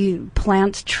maybe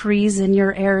plant trees in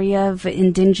your area of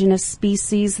indigenous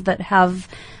species that have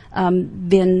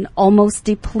been almost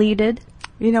depleted.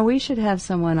 You know, we should have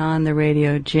someone on the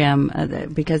radio, Jim,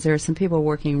 because there are some people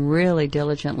working really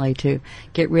diligently to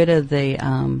get rid of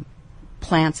the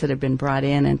plants that have been brought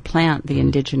in and plant the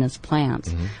indigenous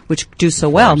plants, which do so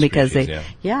well because species,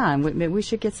 and we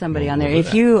should get somebody on there. we'll do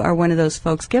If that. you are one of those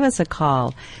folks, give us a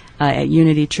call at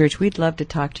Unity Church. We'd love to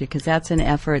talk to you because that's an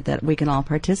effort that we can all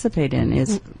participate in,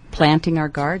 is planting our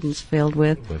gardens filled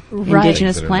with indigenous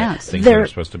Things that are- plants. Things that are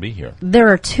supposed to be here. There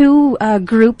are 2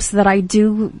 groups that I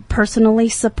do personally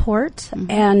support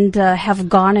and have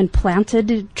gone and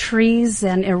planted trees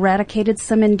and eradicated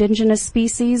some indigenous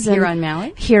species. Here and on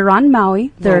Maui? Here on Maui.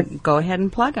 There Well, go ahead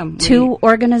and plug them. 2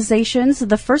 organizations.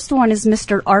 The first one is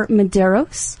Mr. Art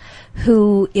Medeiros,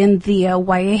 who in the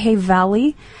Waihe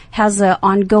Valley has an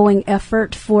ongoing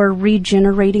effort for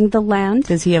regenerating the land.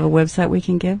 Does he have a website we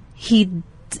can give? He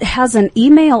has an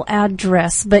email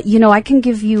address, but I can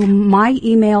give you my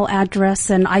email address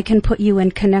and I can put you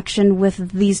in connection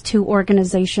with these 2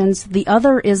 organizations. The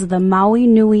other is the Maui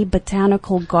Nui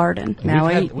Botanical Garden.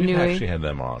 We've actually had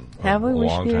them on Have we? a We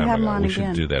long should time have them ago. on We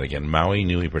again. should do that again. Maui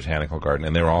Nui Botanical Garden,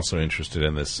 and they're also interested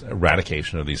in this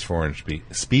eradication of these foreign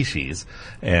species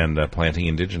and planting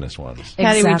indigenous ones.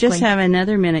 Patty, we just Exactly. have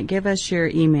another minute. Give us your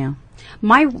email.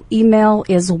 My email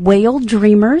is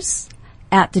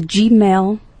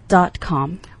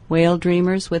whaledreamers@gmail.com. Whale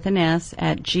Dreamers with an S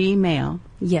at Gmail.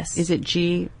 Yes. Is it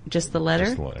G, just the letter?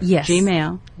 Just the letter. Yes.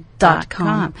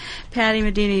 Gmail.com. Patty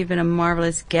Medina, you've been a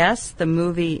marvelous guest. The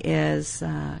movie is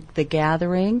The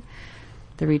Gathering,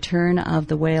 The Return of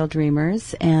the Whale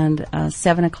Dreamers, and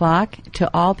 7 o'clock to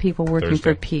all people working Thursday.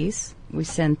 for peace. We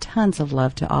send tons of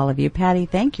love to all of you. Patty,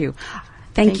 thank you.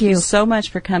 Thank you. so much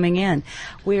for coming in.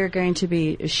 We are going to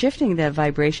be shifting the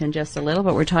vibration just a little,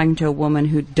 but we're talking to a woman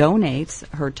who donates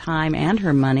her time and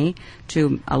her money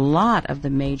to a lot of the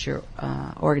major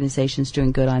organizations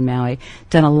doing good on Maui.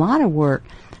 Done a lot of work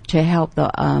to help the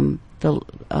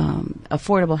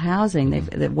affordable housing.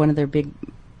 One of their big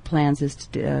plans is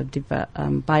to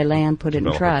buy land, put it in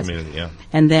Develop a trust, community, yeah.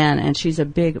 and she's a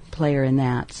big player in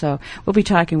that. So we'll be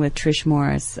talking with Trish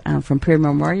Morris from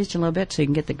Premier Mortgage in a little bit, so you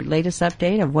can get the latest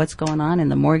update of what's going on in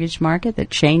the mortgage market that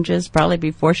changes probably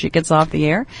before she gets off the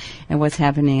air, and what's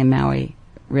happening in Maui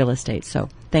real estate. So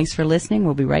thanks for listening.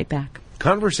 We'll be right back.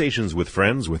 Conversations with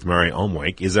Friends with Mary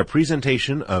Omwake is a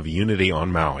presentation of Unity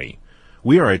on Maui.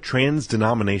 We are a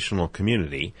trans-denominational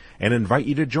community and invite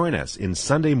you to join us in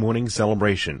Sunday morning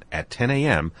celebration at 10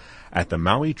 a.m. at the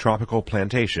Maui Tropical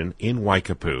Plantation in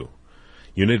Waikapu.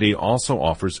 Unity also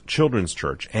offers children's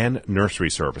church and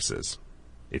nursery services.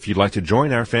 If you'd like to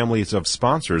join our families of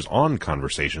sponsors on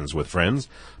Conversations with Friends,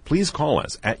 please call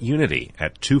us at Unity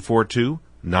at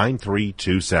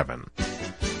 242-9327.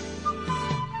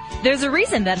 There's a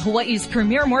reason that Hawaii's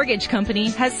premier mortgage company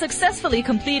has successfully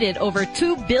completed over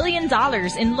 $2 billion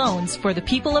in loans for the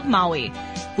people of Maui.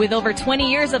 With over 20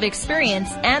 years of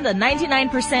experience and a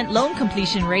 99% loan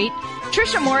completion rate,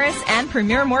 Trisha Morris and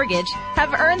Premier Mortgage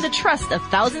have earned the trust of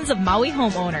thousands of Maui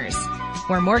homeowners.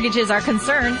 Where mortgages are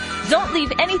concerned, don't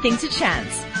leave anything to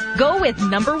chance. Go with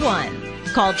number one.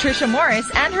 Call Trisha Morris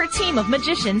and her team of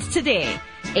magicians today.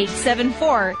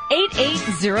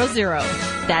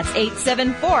 874-8800. That's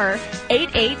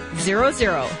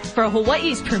 874-8800 for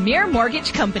Hawaii's premier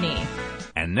mortgage company.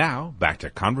 And now, back to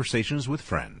Conversations with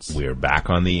Friends. We're back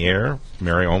on the air.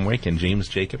 Mary Omwake and James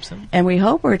Jacobson. And we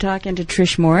hope we're talking to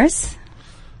Trish Morris.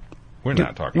 We're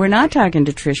not talking. We're not talking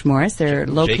to Trish Morris. They're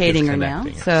locating her now.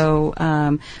 connecting us. So,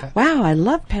 wow, I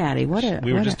love Patty.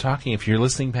 We were just talking. If you're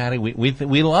listening, Patty,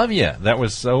 we love you. That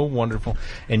was so wonderful.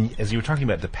 And as you were talking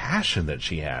about the passion that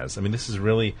she has, I mean, this is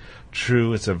really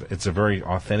true. It's a very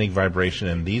authentic vibration,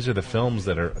 and these are the films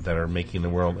that are making the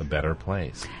world a better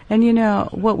place. And you know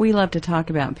what we love to talk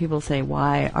about, and people say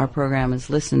why our program is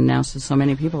listened now to so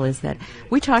many people, is that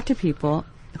we talk to people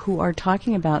who are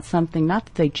talking about something not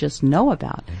that they just know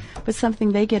about, but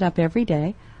something they get up every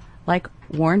day. Like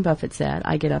Warren Buffett said,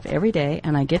 I get up every day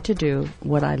and I get to do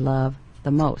what I love the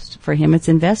most. For him, it's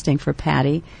investing. For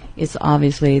Patty, it's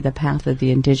obviously the path of the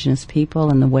indigenous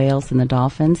people and the whales and the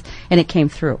dolphins. And it came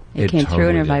through. It came totally through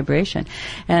in her did. vibration.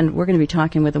 And we're going to be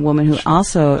talking with a woman who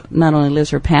also not only lives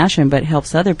her passion, but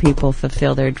helps other people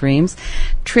fulfill their dreams.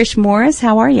 Trish Morris,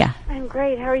 how are you? I'm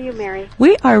great. How are you, Mary?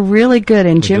 We are really good.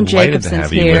 And Jim Delighted to Jacobson's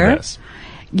have you here. with us.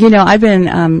 You know, I've been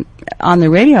on the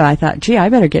radio. I thought, gee, I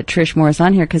better get Trish Morris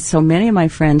on here because so many of my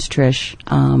friends, Trish,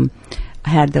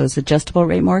 had those adjustable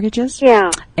rate mortgages. Yeah.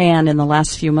 And in the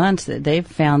last few months, they've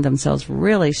found themselves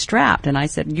really strapped. And I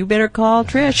said, you better call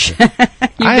Trish.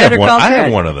 I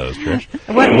have one of those, Trish.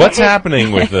 What's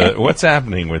happening with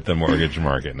the mortgage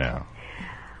market now?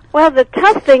 Well, the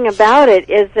tough thing about it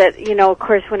is that, you know, of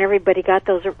course, when everybody got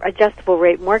those adjustable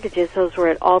rate mortgages, those were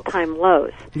at all-time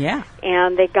lows. Yeah.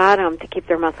 And they got them to keep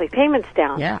their monthly payments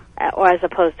down. Yeah. Or as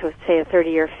opposed to, say, a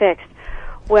 30-year fixed.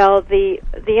 Well, the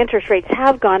interest rates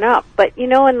have gone up, but, you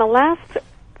know, in the last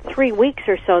 3 weeks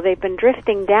or so, they've been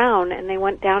drifting down, and they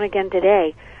went down again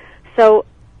today. So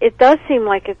it does seem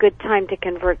like a good time to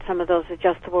convert some of those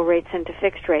adjustable rates into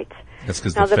fixed rates. That's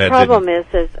because Now, the Fed problem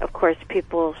didn't. is, of course,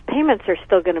 people's payments are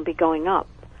still going to be going up.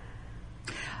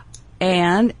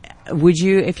 And would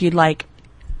you, if you'd like,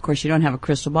 of course, you don't have a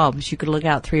crystal ball, but you could look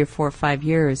out 3 or 4 or 5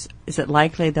 years. Is it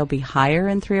likely they'll be higher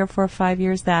in 3 or 4 or 5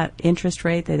 years, that interest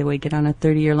rate that they would get on a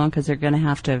 30-year loan, because they're going to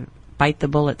have to bite the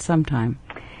bullet sometime?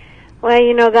 Well,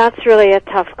 you know, that's really a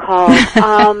tough call.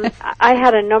 I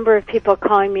had a number of people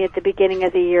calling me at the beginning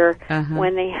of the year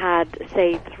when they had,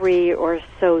 say, 3 or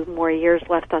so more years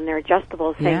left on their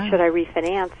adjustables, saying, should I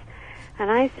refinance? And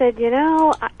I said, you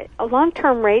know,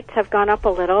 long-term rates have gone up a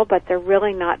little, but they're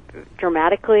really not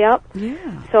dramatically up.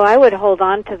 Yeah. So I would hold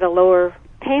on to the lower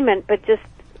payment, but just,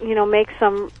 you know, make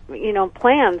some, you know,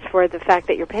 plans for the fact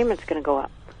that your payment's going to go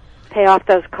up. Pay off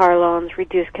those car loans,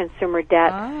 reduce consumer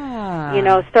debt, you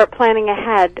know, start planning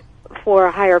ahead for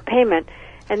a higher payment.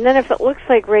 And then if it looks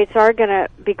like rates are going to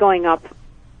be going up,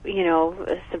 you know,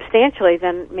 substantially,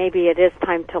 then maybe it is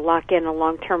time to lock in a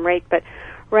long-term rate. But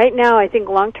right now, I think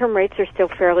long-term rates are still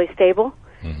fairly stable,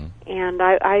 and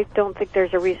I don't think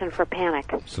there's a reason for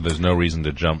panic. So there's no reason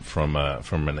to jump from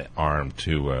an ARM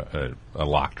to a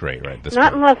locked rate, right?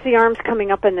 Not unless the ARM's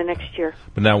coming up in the next year.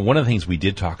 But now, one of the things we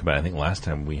did talk about, I think last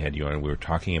time we had you on, we were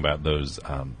talking about those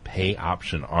pay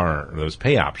option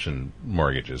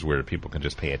mortgages where people can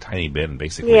just pay a tiny bit and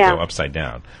basically go upside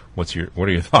down. What are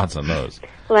your thoughts on those?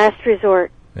 Last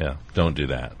resort. Yeah, don't do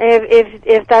that.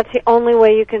 If that's the only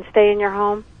way you can stay in your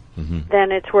home,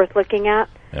 then it's worth looking at.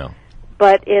 Yeah.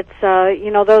 But it's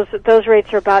you know, those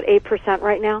rates are about 8%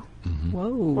 right now. Whoa.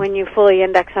 When you fully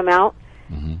index them out,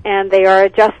 and they are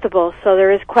adjustable, so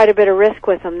there is quite a bit of risk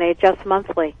with them. They adjust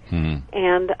monthly,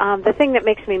 and the thing that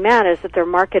makes me mad is that they're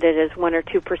marketed as 1 or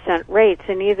 2% rates,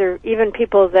 and even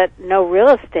people that know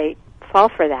real estate fall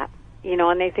for that, you know,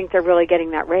 and they think they're really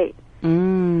getting that rate.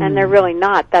 And they're really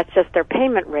not. That's just their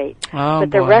payment rate. Oh,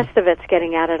 but the rest of it's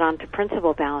getting added onto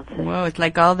principal balances. Well, it's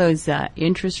like all those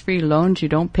interest-free loans. You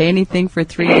don't pay anything for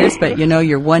 3 years, but, you know,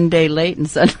 you're 1 day late and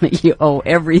suddenly you owe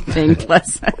everything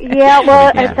plus. Yeah,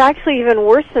 well, it's actually even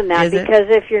worse than that because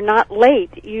if you're not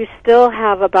late, you still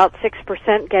have about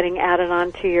 6% getting added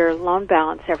onto your loan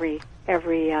balance every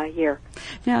year.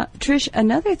 Now, Trish,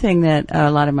 another thing that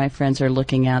a lot of my friends are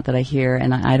looking at that I hear,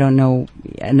 and I don't know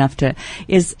enough to,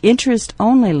 is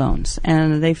interest-only loans.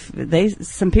 And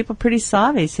some people pretty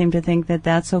savvy seem to think that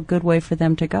that's a good way for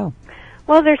them to go.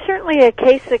 Well, there's certainly a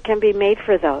case that can be made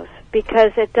for those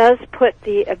because it does put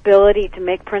the ability to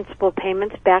make principal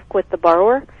payments back with the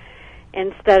borrower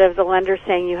instead of the lender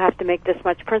saying you have to make this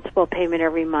much principal payment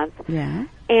every month. Yeah.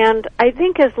 And I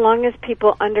think as long as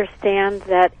people understand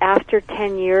that after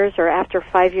 10 years or after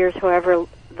 5 years, however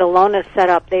the loan is set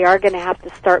up, they are going to have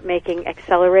to start making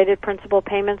accelerated principal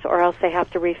payments or else they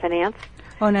have to refinance.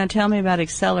 Oh, now tell me about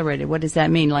accelerated. What does that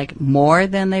mean? Like more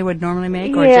than they would normally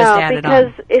make or just added on? Yeah,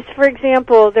 because it's, for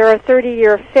example, there are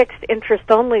 30-year fixed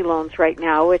interest-only loans right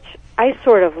now, which I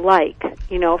sort of like,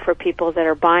 for people that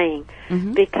are buying,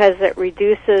 because it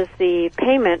reduces the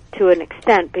payment to an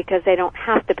extent because they don't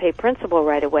have to pay principal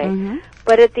right away.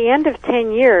 But at the end of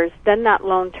 10 years, then that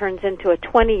loan turns into a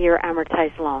 20-year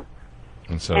amortized loan.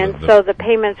 And so the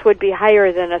payments would be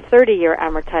higher than a 30-year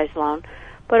amortized loan.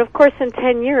 But of course, in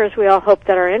 10 years, we all hope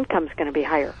that our income's going to be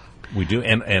higher. We do,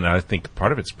 and I think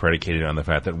part of it's predicated on the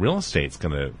fact that real estate's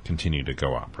going to continue to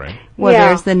go up, right? Well,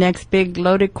 there's the next big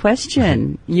loaded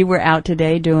question. You were out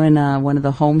today doing one of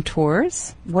the home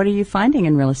tours. What are you finding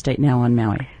in real estate now on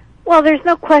Maui? Well, there's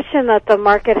no question that the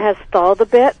market has stalled a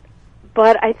bit,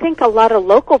 but I think a lot of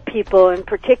local people in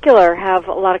particular have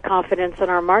a lot of confidence in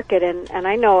our market, and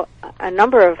I know a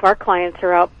number of our clients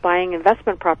are out buying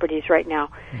investment properties right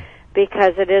now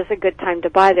because it is a good time to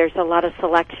buy. There's a lot of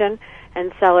selection,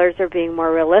 and sellers are being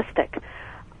more realistic.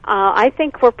 I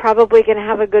think we're probably going to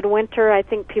have a good winter. I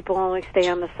think people only stay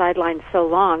on the sidelines so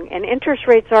long. And interest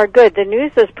rates are good. The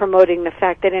news is promoting the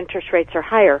fact that interest rates are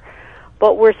higher.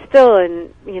 But we're still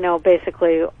in,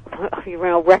 basically,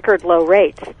 record low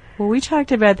rates. Well, we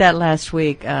talked about that last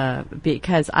week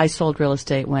because I sold real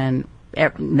estate when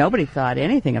nobody thought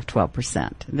anything of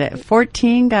 12%. The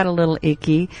 14 got a little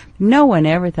icky. No one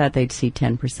ever thought they'd see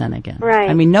 10% again. Right.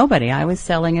 I mean, nobody. I was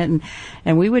selling it,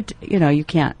 and we would, you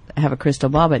can't have a crystal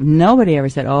ball, but nobody ever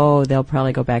said, oh, they'll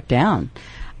probably go back down.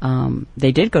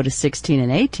 They did go to 16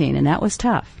 and 18, and that was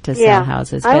tough to sell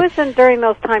houses. I was in during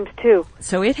those times, too.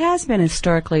 So it has been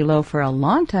historically low for a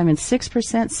long time, and 6%,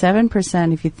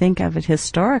 7%, if you think of it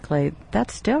historically,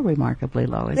 that's still remarkably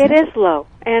low, isn't it? It is low,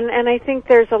 and I think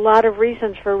there's a lot of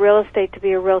reasons for real estate to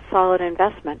be a real solid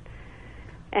investment.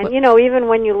 And, even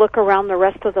when you look around the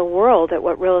rest of the world at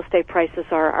what real estate prices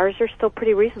are, ours are still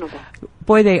pretty reasonable.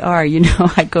 Boy, they are.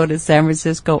 I go to San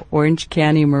Francisco, Orange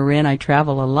County, Marin. I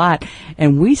travel a lot,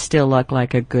 and we still look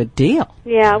like a good deal.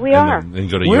 Yeah, we are. Then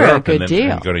go to We're Europe, a good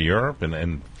deal. And go to Europe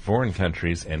and foreign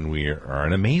countries, and we are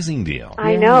an amazing deal.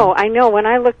 I know. When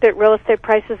I looked at real estate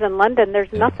prices in London,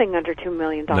 there's nothing under $2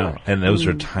 million. No, and those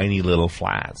are tiny little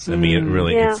flats. I mean, it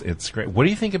really, it's great. What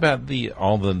do you think about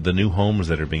all the new homes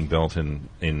that are being built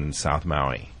in South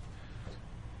Maui?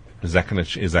 Is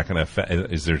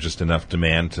there just enough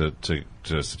demand to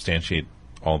substantiate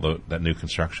all that new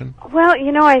construction? Well,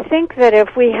 I think that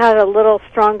if we had a little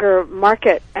stronger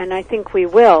market, and I think we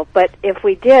will, but if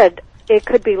we did, it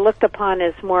could be looked upon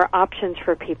as more options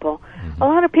for people. A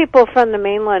lot of people from the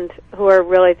mainland, who are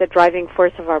really the driving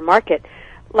force of our market,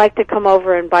 like to come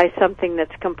over and buy something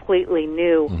that's completely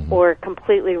new or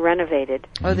completely renovated.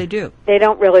 Oh, they do. They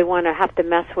don't really want to have to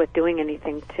mess with doing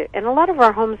anything and a lot of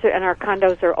our homes and our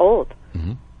condos are old.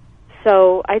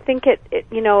 So I think it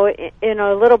in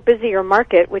a little busier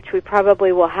market, which we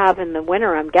probably will have in the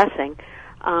winter, I'm guessing,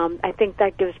 I think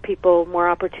that gives people more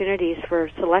opportunities for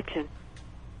selection.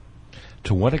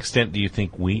 To what extent do you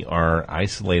think we are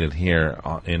isolated here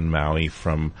in Maui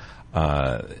from,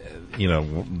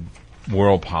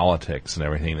 world politics and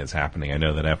everything that's happening? I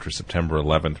know that after September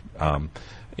 11th,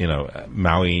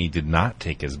 Maui did not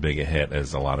take as big a hit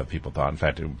as a lot of people thought. In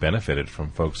fact, it benefited from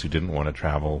folks who didn't want to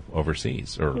travel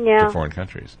overseas or to foreign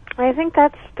countries. I think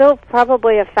that's still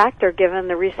probably a factor given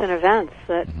the recent events.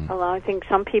 That I think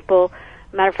some people,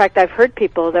 matter of fact, I've heard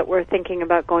people that were thinking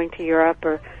about going to Europe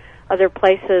or other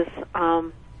places,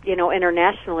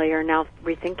 internationally are now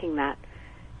rethinking that.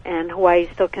 And Hawaii is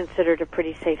still considered a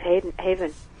pretty safe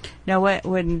haven. Now,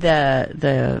 when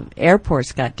the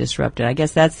airports got disrupted, I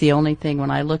guess that's the only thing when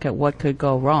I look at what could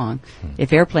go wrong.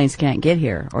 If airplanes can't get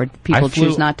here or people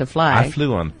choose not to fly. I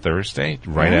flew on Thursday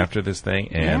right after this thing,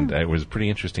 and it was pretty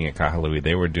interesting at Kahului.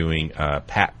 They were doing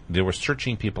they were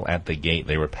searching people at the gate.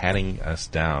 They were patting us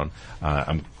down.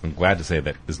 I'm glad to say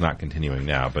that is not continuing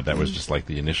now, but that was just like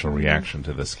the initial reaction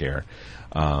to the scare.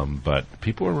 But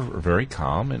people were very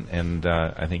calm, and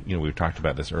I think we've talked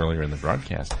about this earlier in the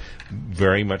broadcast.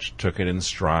 Very much took it in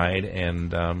stride,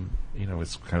 and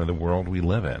it's kind of the world we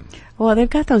live in. Well, they've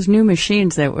got those new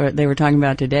machines that they were talking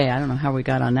about today. I don't know how we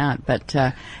got on that, but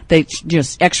they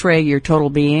just X-ray your total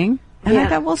being, and I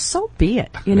thought, well, so be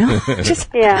it, just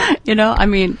I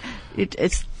mean,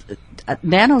 it's a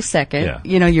nanosecond,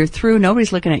 you're through.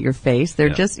 Nobody's looking at your face. They're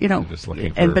just, just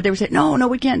looking for but they were saying, no,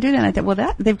 we can't do that. And I thought,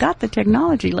 well, they've got the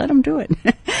technology. Let them do it.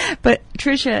 But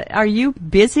Tricia, are you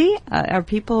busy? Are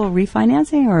people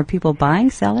refinancing or are people buying,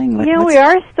 selling? We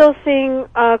are still seeing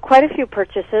quite a few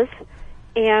purchases,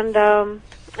 and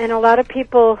a lot of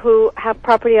people who have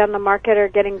property on the market are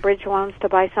getting bridge loans to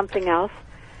buy something else.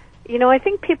 I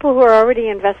think people who are already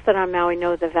invested on Maui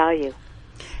know the value.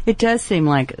 It does seem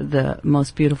like the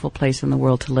most beautiful place in the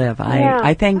world to live.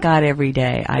 I thank God every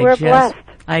day. We're blessed.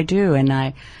 I do,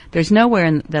 and there's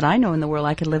nowhere that I know in the world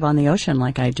I could live on the ocean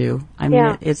like I do. I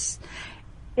mean, it's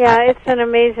an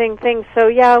amazing thing. So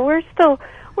yeah, we're still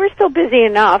busy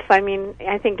enough. I mean,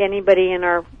 I think anybody in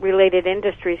our related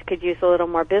industries could use a little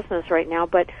more business right now,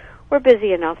 but we're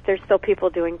busy enough. There's still people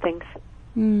doing things.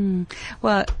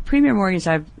 Well, Premier Mortgage,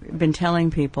 I've been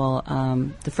telling people,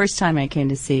 the first time I came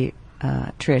to see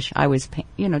Trish, I was,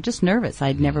 just nervous.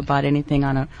 I'd never bought anything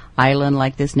on an island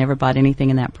like this, never bought anything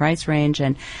in that price range,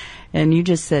 and you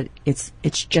just said, it's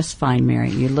just fine, Mary.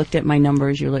 You looked at my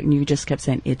numbers, and you just kept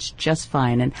saying, it's just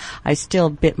fine, and I still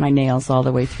bit my nails all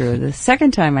the way through. The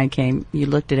second time I came, you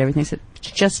looked at everything and said,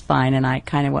 it's just fine, and I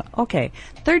kind of went, okay.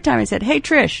 Third time I said, hey,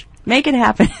 Trish, make it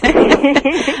happen.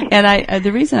 And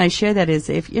the reason I share that is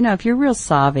if you're real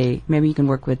savvy, maybe you can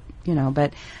work with,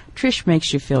 but Trish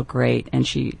makes you feel great, and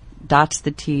she dots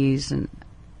the T's and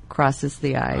crosses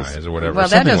the I's. Or whatever. Well,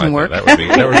 something that doesn't like work. That would be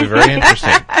very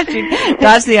interesting. She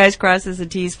dots the I's, crosses the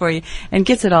T's for you, and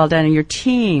gets it all done. And your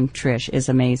team, Trish, is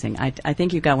amazing. I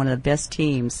think you've got one of the best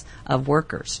teams of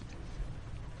workers.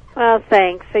 Well,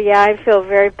 thanks. So, yeah, I feel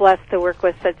very blessed to work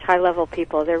with such high-level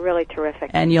people. They're really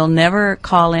terrific. And you'll never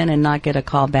call in and not get a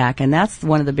call back. And that's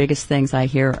one of the biggest things I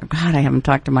hear. God, I haven't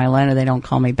talked to my lender. They don't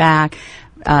call me back.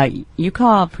 You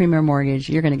call Premier Mortgage,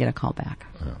 you're going to get a call back.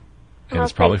 Oh. And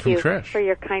it's probably from Trish. For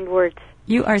your kind words.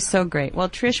 You are so great. Well,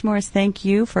 Trish Morris, thank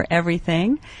you for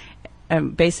everything.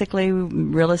 Basically,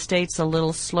 real estate's a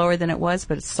little slower than it was,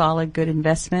 but it's solid, good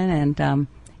investment, and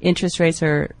interest rates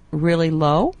are really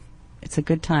low. It's a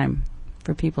good time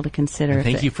for people to consider. And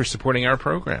thank you for supporting our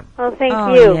program. Well, thank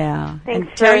you. Yeah. Thanks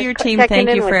and tell your team thank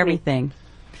you for everything. Me.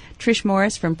 Trish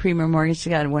Morris from Premier Mortgage,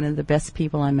 she's got one of the best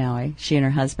people on Maui. She and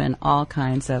her husband, all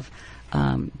kinds of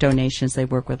donations. They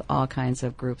work with all kinds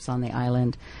of groups on the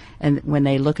island. And when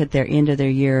they look at their end of their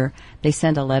year, they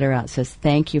send a letter out that says,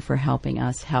 thank you for helping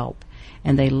us help.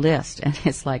 And they list, and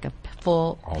it's like a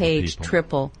full page,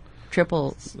 triple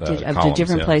columns, of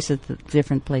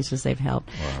different places they've helped.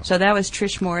 Wow. So that was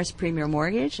Trish Morris, Premier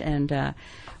Mortgage, and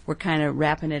we're kind of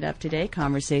wrapping it up today,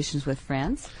 Conversations with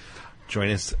Friends. Join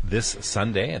us this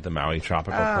Sunday at the Maui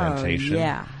Tropical Plantation.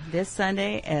 Yeah, this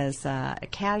Sunday is a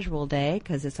casual day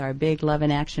because it's our big Love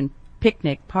in Action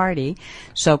picnic party.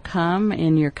 So come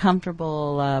in your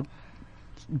comfortable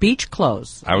beach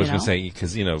clothes. I was going to say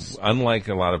because unlike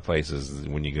a lot place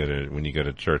when you go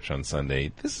to church on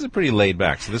Sunday, this is a pretty laid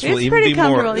back. So this will even be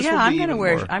more. Yeah, I'm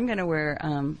going to wear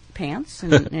pants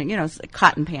and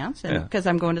cotton pants because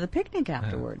I'm going to the picnic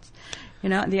afterwards.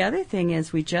 The other thing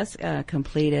is we just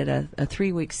completed a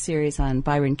 3-week series on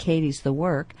Byron Katie's The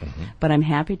Work, but I'm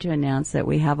happy to announce that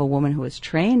we have a woman who was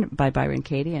trained by Byron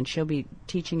Katie, and she'll be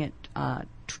teaching it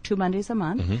 2 Mondays a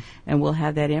month, and we'll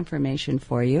have that information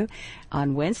for you.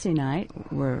 On Wednesday night,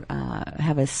 we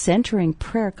have a centering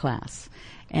prayer class,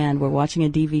 and we're watching a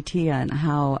DVT on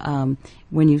how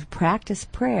when you practice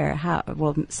prayer,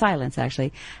 silence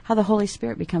actually, how the Holy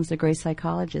Spirit becomes the great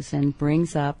psychologist and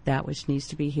brings up that which needs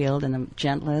to be healed in the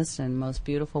gentlest and most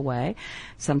beautiful way.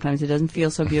 Sometimes it doesn't feel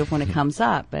so beautiful when it comes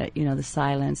up, but the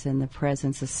silence and the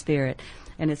presence of Spirit.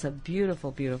 And it's a beautiful,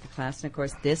 beautiful class. And, of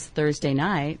course, this Thursday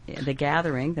night, The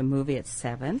Gathering, the movie at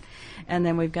 7. And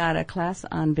then we've got a class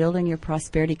on building your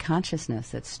prosperity consciousness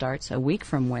that starts a week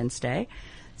from Wednesday.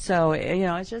 So,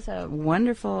 it's just a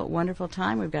wonderful, wonderful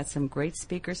time. We've got some great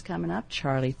speakers coming up.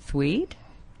 Charlie Thweed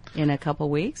in a couple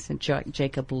weeks, and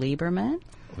Jacob Lieberman.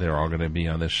 They're all going to be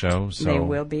on the show. So they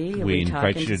will be. We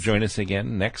invite you to join us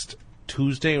again next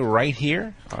Tuesday right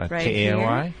here at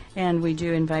KAOI. Here. And we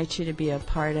do invite you to be a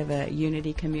part of a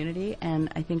unity community.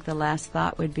 And I think the last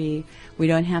thought would be we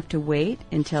don't have to wait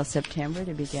until September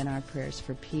to begin our prayers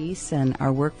for peace and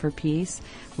our work for peace.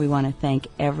 We want to thank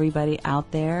everybody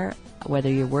out there, whether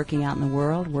you're working out in the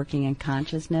world, working in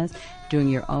consciousness, doing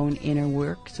your own inner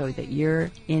work so that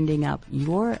you're ending up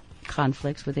your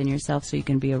conflicts within yourself so you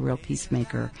can be a real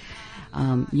peacemaker.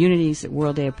 Unity's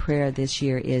World Day of Prayer this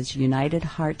year is United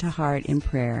Heart to Heart in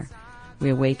Prayer. We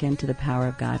awaken to the power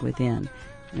of God within.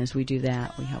 And as we do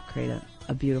that, we help create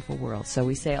a beautiful world. So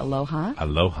we say aloha.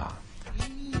 Aloha.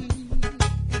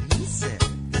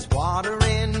 There's water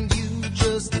in you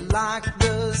just like